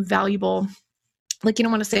giving them valuable. You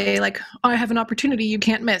don't want to say oh, I have an opportunity you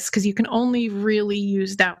can't miss, because you can only really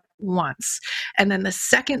use that once. And then the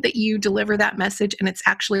second that you deliver that message and it's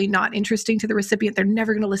actually not interesting to the recipient, they're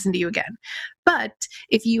never going to listen to you again. But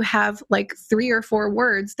if you have like 3 or 4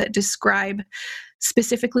 words that describe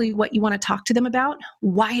specifically what you want to talk to them about,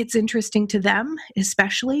 why it's interesting to them,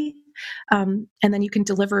 especially, and then you can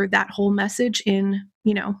deliver that whole message in,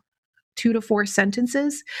 2 to 4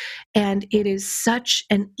 sentences. And it is such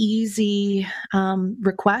an easy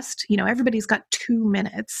request. Everybody's got 2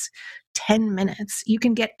 minutes, 10 minutes. You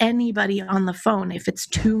can get anybody on the phone if it's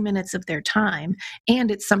 2 minutes of their time.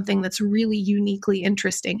 And it's something that's really uniquely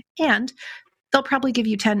interesting. And they'll probably give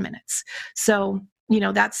you 10 minutes. So,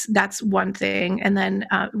 that's one thing. And then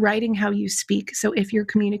writing how you speak. So if you're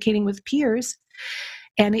communicating with peers,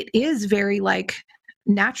 and it is very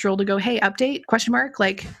natural to go, hey, update, ?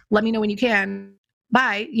 Let me know when you can.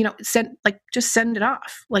 Bye. Just send it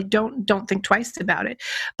off. Don't think twice about it.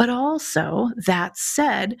 But also, that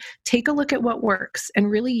said, take a look at what works and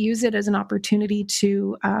really use it as an opportunity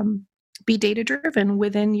to be data driven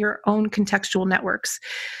within your own contextual networks.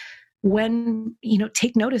 When,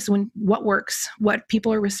 take notice when what works, what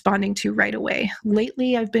people are responding to right away.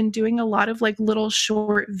 Lately, I've been doing a lot of little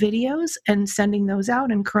short videos and sending those out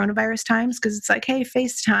in coronavirus times, because it's hey,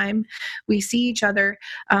 FaceTime, we see each other.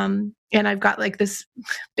 And I've got this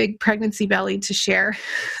big pregnancy belly to share.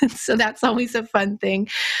 So that's always a fun thing.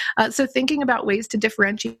 So thinking about ways to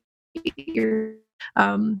differentiate your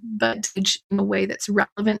but in a way that's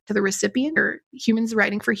relevant to the recipient, or humans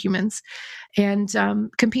writing for humans, and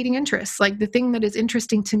competing interests. The thing that is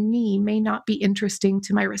interesting to me may not be interesting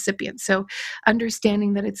to my recipient. So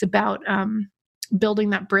understanding that it's about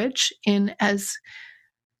building that bridge in as,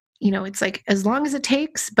 it's as long as it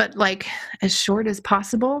takes, but as short as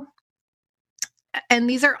possible. And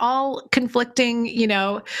these are all conflicting,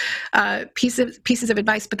 pieces of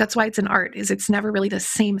advice, but that's why it's an art. It's never really the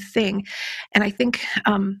same thing. And I think,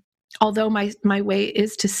 although my way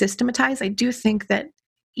is to systematize, I do think that,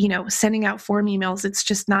 sending out form emails,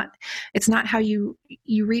 it's not how you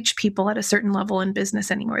reach people at a certain level in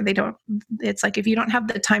business anymore. It's if you don't have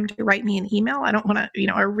the time to write me an email, I don't want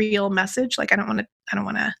to, a real message. I don't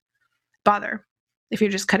want to bother if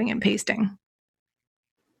you're just cutting and pasting.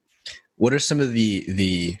 What are some of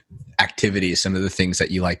the activities, some of the things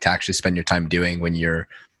that you like to actually spend your time doing when you're,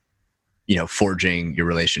 forging your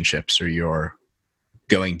relationships or you're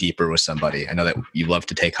going deeper with somebody? I know that you love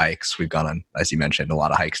to take hikes. We've gone on, as you mentioned, a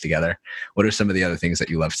lot of hikes together. What are some of the other things that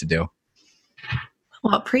you love to do?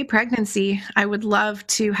 Well, pre-pregnancy, I would love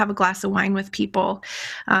to have a glass of wine with people,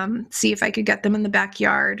 see if I could get them in the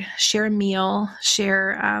backyard, share a meal,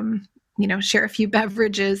 share a few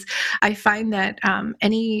beverages. I find that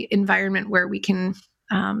any environment where we can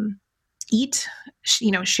eat,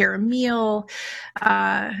 share a meal,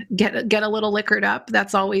 get a little liquored up,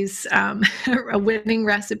 that's always a winning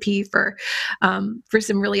recipe for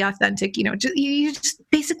some really authentic,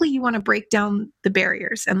 basically you want to break down the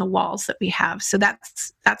barriers and the walls that we have. So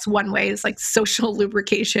that's one way, is social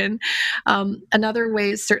lubrication. Another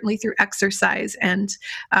way is certainly through exercise, and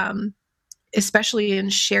especially in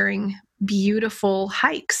sharing beautiful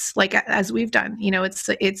hikes, as we've done. It's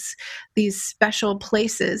these special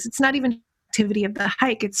places. It's not even activity of the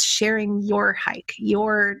hike, it's sharing your hike,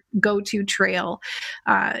 your go-to trail,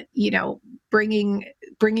 bringing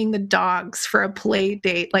the dogs for a play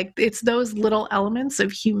date. It's those little elements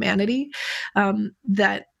of humanity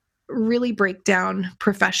that really break down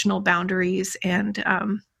professional boundaries and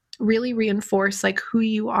really reinforce who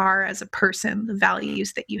you are as a person, the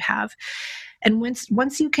values that you have. And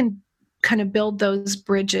once you can kind of build those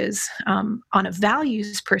bridges on a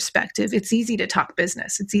values perspective, it's easy to talk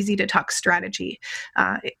business. It's easy to talk strategy.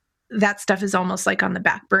 That stuff is almost on the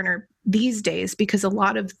back burner these days, because a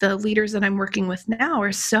lot of the leaders that I'm working with now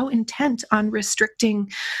are so intent on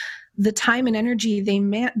restricting the time and energy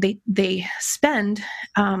they spend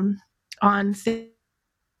on things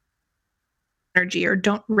energy or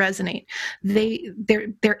don't resonate.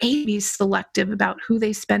 They're able to be selective about who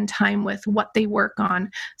they spend time with, what they work on.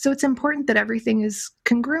 So it's important that everything is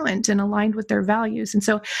congruent and aligned with their values. And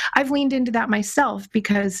so I've leaned into that myself,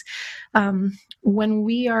 because when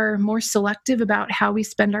we are more selective about how we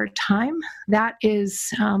spend our time, that is,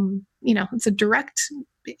 it's a direct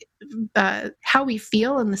how we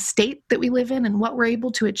feel and the state that we live in and what we're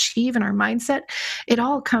able to achieve in our mindset. It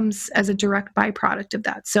all comes as a direct byproduct of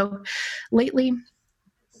that. So lately,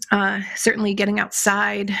 certainly getting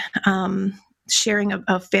outside, sharing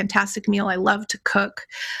a fantastic meal. I love to cook.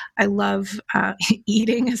 I love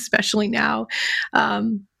eating, especially now.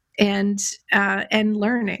 and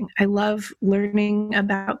learning. I love learning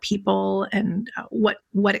about people and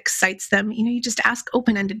what excites them. You just ask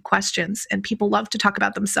open-ended questions, and people love to talk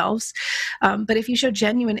about themselves. But if you show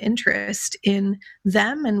genuine interest in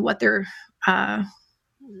them and what they're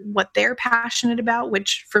passionate about,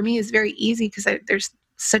 which for me is very easy because there's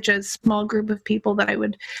such a small group of people that I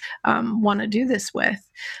would want to do this with,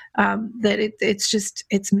 that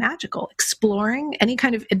it's magical. Exploring any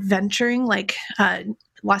kind of adventuring, like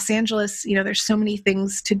Los Angeles, there's so many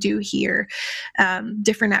things to do here,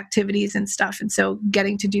 different activities and stuff. And so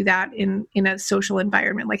getting to do that in a social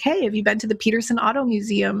environment, like, hey, have you been to the Peterson Auto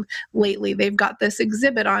Museum lately? They've got this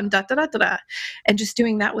exhibit on da da da da da. And just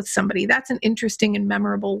doing that with somebody, that's an interesting and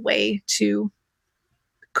memorable way to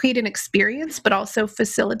create an experience, but also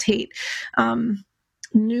facilitate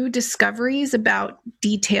new discoveries about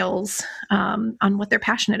details on what they're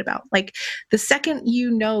passionate about. Like the second you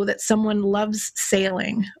know that someone loves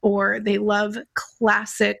sailing, or they love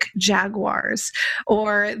classic Jaguars,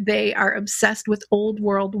 or they are obsessed with old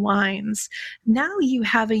world wines, now you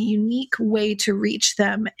have a unique way to reach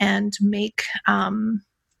them and make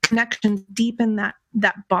connections, deepen that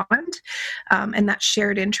bond and that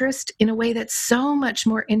shared interest in a way that's so much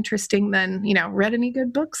more interesting than, read any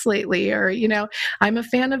good books lately, or, I'm a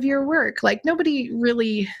fan of your work. Like nobody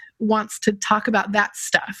really wants to talk about that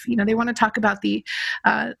stuff. They want to talk about the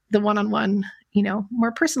one-on-one,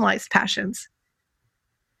 more personalized passions.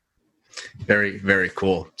 Very, very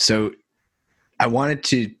cool. So I wanted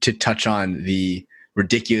to touch on the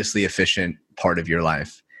ridiculously efficient part of your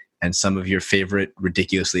life and some of your favorite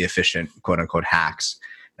ridiculously efficient, quote unquote, hacks.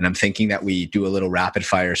 And I'm thinking that we do a little rapid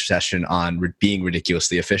fire session on being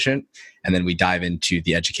ridiculously efficient. And then we dive into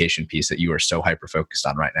the education piece that you are so hyper focused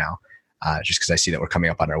on right now, just because I see that we're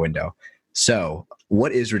coming up on our window. So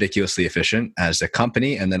what is ridiculously efficient as a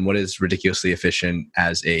company? And then what is ridiculously efficient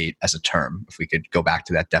as a term? If we could go back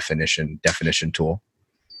to that definition tool.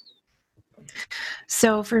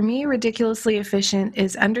 So for me, ridiculously efficient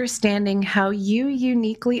is understanding how you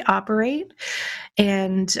uniquely operate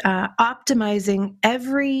and optimizing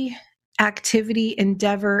every activity,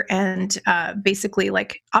 endeavor, and basically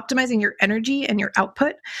like optimizing your energy and your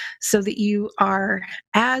output so that you are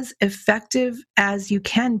as effective as you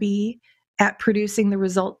can be at producing the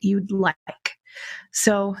result you'd like.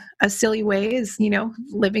 So a silly way is,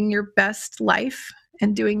 living your best life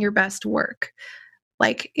and doing your best work,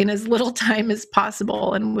 like in as little time as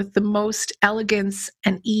possible and with the most elegance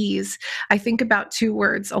and ease. I think about two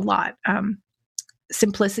words a lot,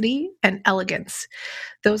 simplicity and elegance.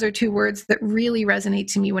 Those are two words that really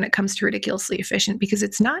resonate to me when it comes to ridiculously efficient, because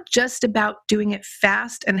it's not just about doing it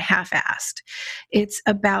fast and half-assed. It's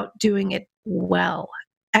about doing it well,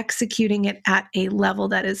 executing it at a level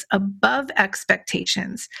that is above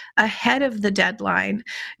expectations, ahead of the deadline,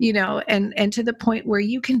 and to the point where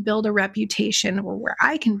you can build a reputation, or where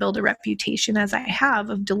I can build a reputation, as I have,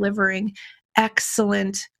 of delivering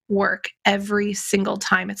excellent work every single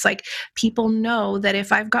time. It's like people know that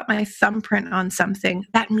if I've got my thumbprint on something,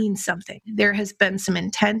 that means something. There has been some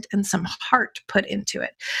intent and some heart put into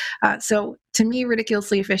it. So to me,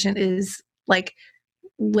 ridiculously efficient is like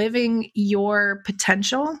living your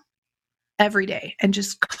potential every day and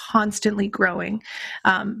just constantly growing,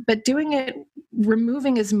 but doing it,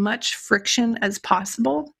 removing as much friction as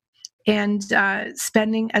possible, and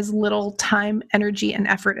spending as little time, energy, and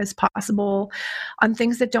effort as possible on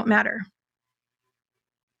things that don't matter.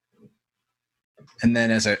 And then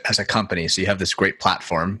as a company, so you have this great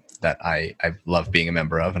platform that I love being a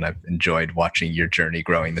member of, and I've enjoyed watching your journey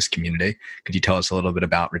growing this community. Could you tell us a little bit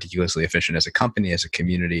about Ridiculously Efficient as a company, as a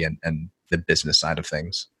community, and the business side of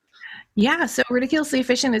things? Yeah, so Ridiculously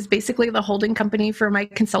Efficient is basically the holding company for my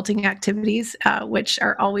consulting activities, which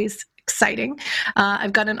are always exciting.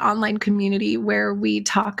 I've got an online community where we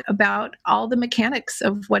talk about all the mechanics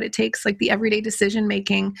of what it takes, like the everyday decision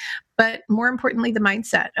making, but more importantly, the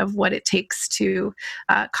mindset of what it takes to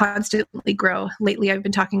constantly grow. Lately, I've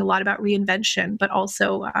been talking a lot about reinvention, but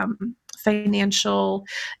also financial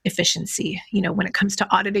efficiency, when it comes to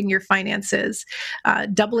auditing your finances,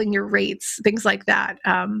 doubling your rates, things like that.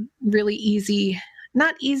 Really easy,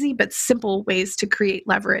 not easy, but simple ways to create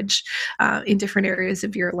leverage in different areas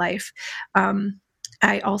of your life.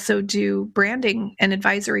 I also do branding and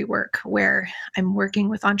advisory work where I'm working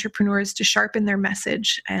with entrepreneurs to sharpen their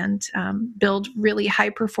message and build really high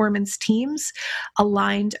performance teams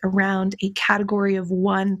aligned around a category of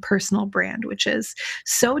one personal brand, which is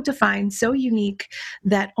so defined, so unique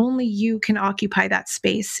that only you can occupy that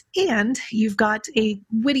space. And you've got a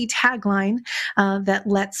witty tagline that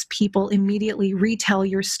lets people immediately retell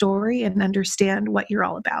your story and understand what you're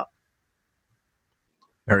all about.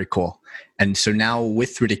 Very cool. And so now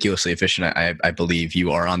with Ridiculously Efficient, I believe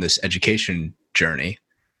you are on this education journey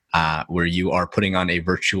where you are putting on a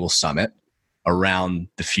virtual summit around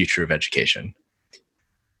the future of education.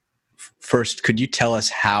 First, could you tell us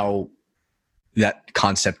how that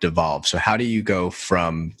concept evolved? So how do you go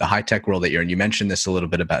from the high-tech world that you're in? You mentioned this a little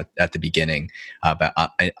bit about at the beginning, about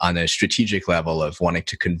on a strategic level of wanting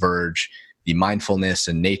to converge the mindfulness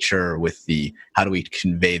and nature with the how do we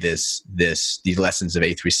convey these lessons of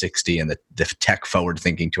A360 and the tech forward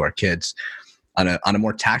thinking to our kids. On a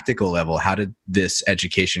more tactical level, how did this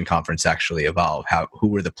education conference actually evolve? Who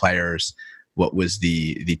were the players? What was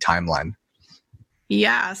the timeline?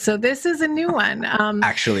 Yeah, so this is a new one.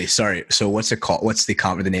 Actually, sorry. So what's it called? What's the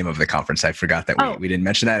name of the conference? I forgot that we didn't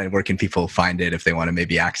mention that. And where can people find it if they want to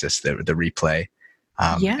maybe access the replay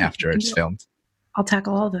after it's filmed? I'll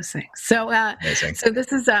tackle all those things. So, Amazing. So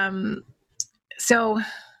this is so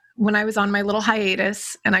when I was on my little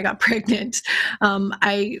hiatus and I got pregnant,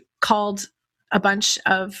 I called a bunch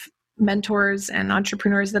of mentors and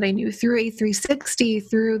entrepreneurs that I knew through A360,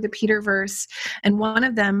 through the Peterverse. And one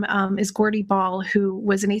of them is Gordy Ball, who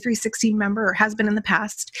was an A360 member or has been in the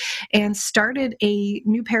past and started a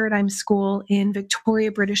new paradigm school in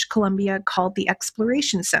Victoria, British Columbia called the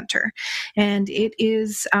Exploration Center. And it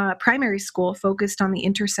is a primary school focused on the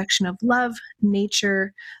intersection of love,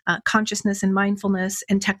 nature, consciousness and mindfulness,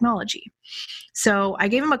 and technology. So I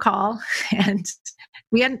gave him a call and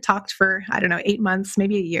we hadn't talked for, 8 months,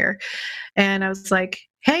 maybe a year. And I was like,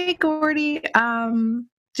 hey, Gordy,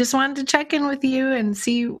 just wanted to check in with you and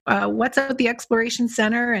see what's up with the Exploration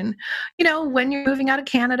Center and, when you're moving out of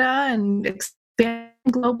Canada and expanding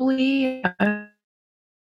globally.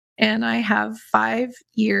 And I have 5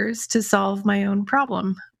 years to solve my own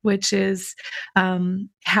problem, which is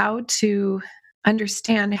how to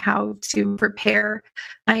understand how to prepare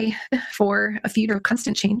for a future of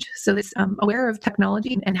constant change. So this aware of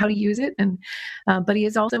technology and how to use it. And, but he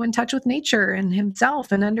is also in touch with nature and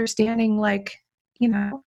himself and understanding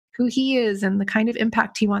who he is and the kind of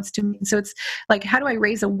impact he wants to make. So it's like, how do I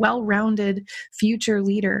raise a well-rounded future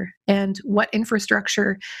leader and what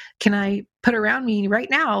infrastructure can I put around me right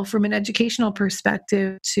now from an educational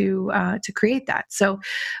perspective to create that? So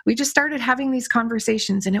we just started having these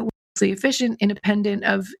conversations and it efficient, independent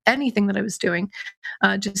of anything that I was doing,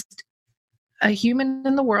 just a human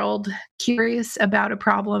in the world, curious about a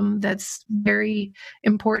problem that's very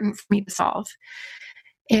important for me to solve.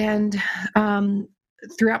 And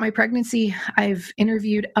throughout my pregnancy, I've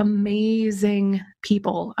interviewed amazing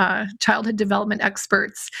people, childhood development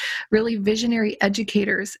experts, really visionary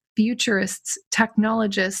educators, futurists,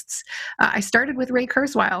 technologists. I started with Ray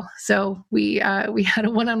Kurzweil. So we had a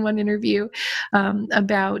one-on-one interview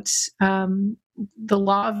about the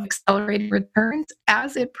law of accelerated returns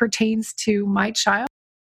as it pertains to my child.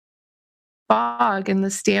 Fogg and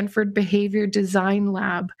the Stanford Behavior Design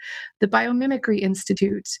Lab, the Biomimicry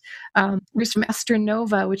Institute, from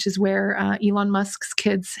Astronova, which is where Elon Musk's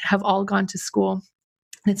kids have all gone to school.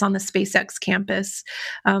 It's on the SpaceX campus.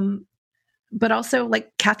 But also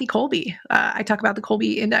like Kathy Kolbe. I talk about the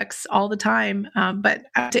Kolbe Index all the time, but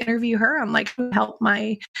I have to interview her on like help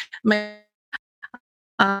my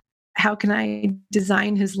how can I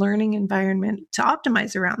design his learning environment to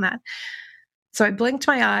optimize around that. So I blinked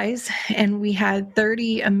my eyes and we had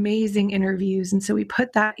 30 amazing interviews. And so we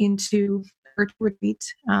put that into a retreat.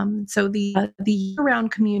 So the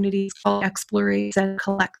year-round community is called Exploration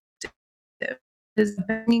Collective. Is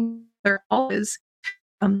bringing their always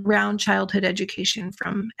around childhood education,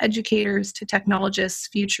 from educators to technologists,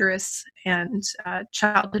 futurists, and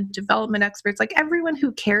childhood development experts, like everyone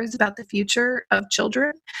who cares about the future of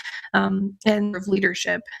children and of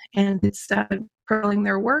leadership. And it's propelling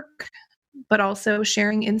their work, but also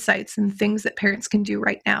sharing insights and things that parents can do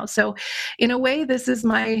right now. So in a way, this is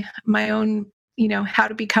my own, how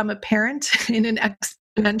to become a parent in an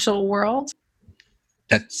exponential world.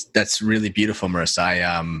 That's really beautiful,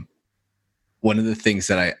 Marissa. One of the things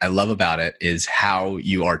that I love about it is how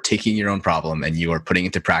you are taking your own problem and you are putting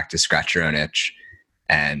it to practice, scratch your own itch,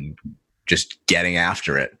 and just getting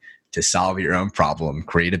after it to solve your own problem,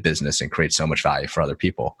 create a business, and create so much value for other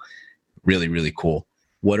people. Really, really cool.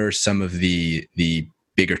 What are some of the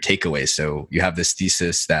bigger takeaways? So you have this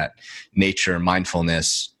thesis that nature,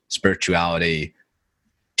 mindfulness, spirituality,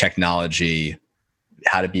 technology,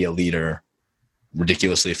 how to be a leader,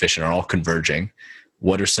 ridiculously efficient are all converging.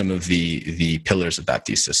 What are some of the pillars of that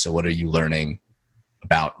thesis? So what are you learning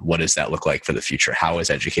about what does that look like for the future? How is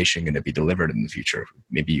education going to be delivered in the future?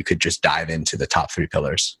 Maybe you could just dive into the top 3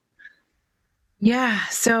 pillars. Yeah.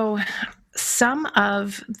 So some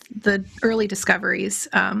of the early discoveries,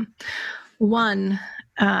 one,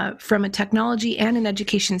 from a technology and an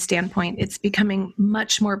education standpoint, it's becoming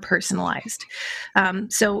much more personalized.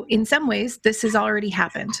 So in some ways, this has already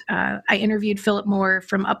happened. I interviewed Philip Moore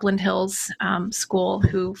from Upland Hills School,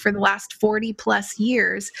 who for the last 40 plus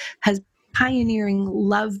years has pioneering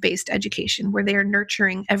love-based education, where they are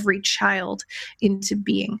nurturing every child into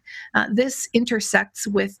being. This intersects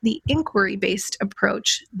with the inquiry-based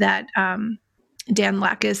approach that Dan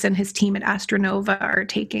Lakis and his team at Astronova are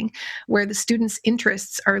taking, where the students'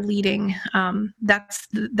 interests are leading. That's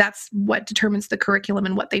what determines the curriculum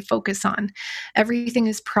and what they focus on. Everything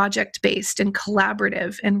is project-based and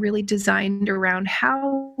collaborative and really designed around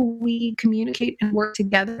how we communicate and work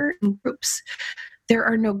together in groups. There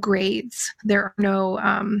are no grades. There are no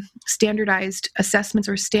standardized assessments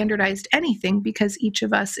or standardized anything, because each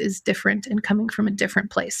of us is different and coming from a different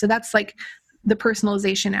place. So that's like the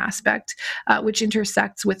personalization aspect, which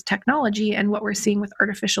intersects with technology and what we're seeing with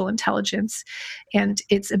artificial intelligence and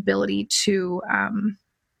its ability to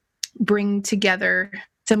bring together,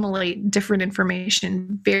 assimilate different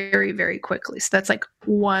information very, very quickly. So that's like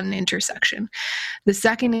one intersection. The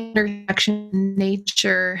second intersection,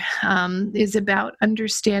 nature, is about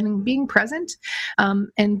understanding, being present,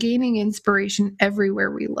 and gaining inspiration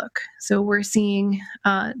everywhere we look. So we're seeing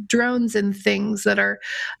drones and things that are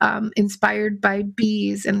inspired by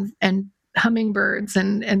bees and hummingbirds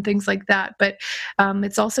and things like that. But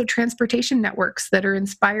it's also transportation networks that are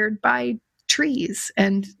inspired by trees,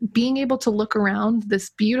 and being able to look around this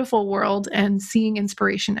beautiful world and seeing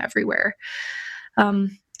inspiration everywhere.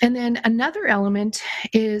 And then another element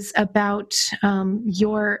is about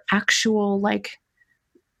your actual, like,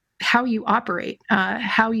 how you operate,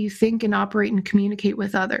 how you think and operate and communicate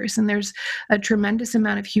with others. And there's a tremendous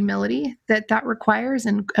amount of humility that requires,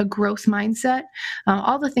 and a growth mindset,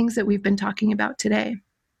 all the things that we've been talking about today.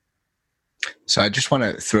 So I just want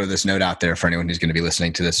to throw this note out there for anyone who's going to be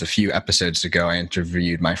listening to this. A few episodes ago, I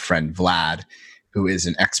interviewed my friend Vlad, who is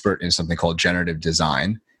an expert in something called generative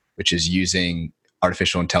design, which is using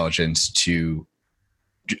artificial intelligence to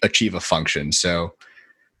achieve a function. So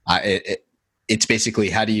it's basically,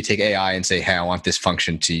 how do you take AI and say, hey, I want this part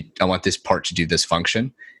to do this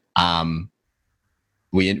function.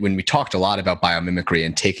 When we talked a lot about biomimicry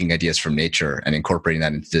and taking ideas from nature and incorporating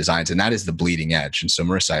that into designs, and that is the bleeding edge. And so,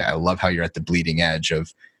 Marissa, I love how you're at the bleeding edge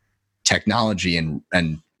of technology and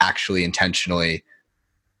actually intentionally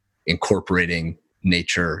incorporating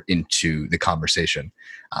nature into the conversation.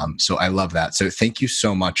 So I love that. So thank you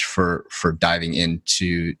so much for diving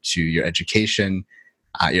into your education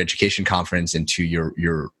conference, into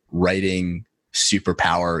your writing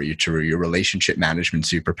superpower, to your relationship management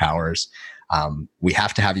superpowers. We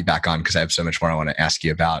have to have you back on, because I have so much more I want to ask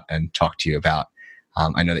you about and talk to you about.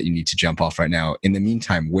 I know that you need to jump off right now. In the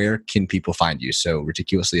meantime, where can people find you? So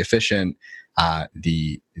Ridiculously Efficient,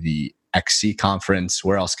 the XC conference,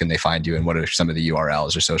 where else can they find you, and what are some of the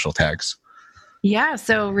URLs or social tags? Yeah,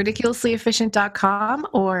 so ridiculouslyefficient.com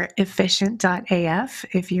or efficient.af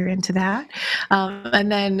if you're into that.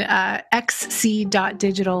 And then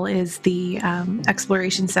xc.digital is the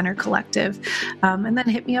Exploration Center Collective. And then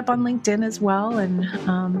hit me up on LinkedIn as well, and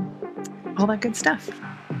all that good stuff.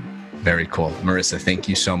 Very cool. Marissa, thank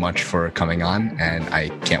you so much for coming on, and I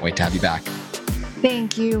can't wait to have you back.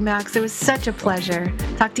 Thank you, Max. It was such a pleasure.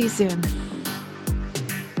 Talk to you soon.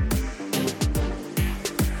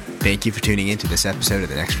 Thank you for tuning in to this episode of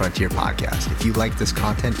the Next Frontier podcast. If you like this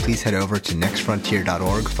content, please head over to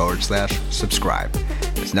nextfrontier.org/subscribe.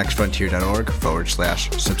 That's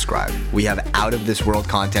nextfrontier.org/subscribe. We have out of this world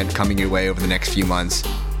content coming your way over the next few months.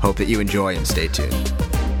 Hope that you enjoy, and stay tuned.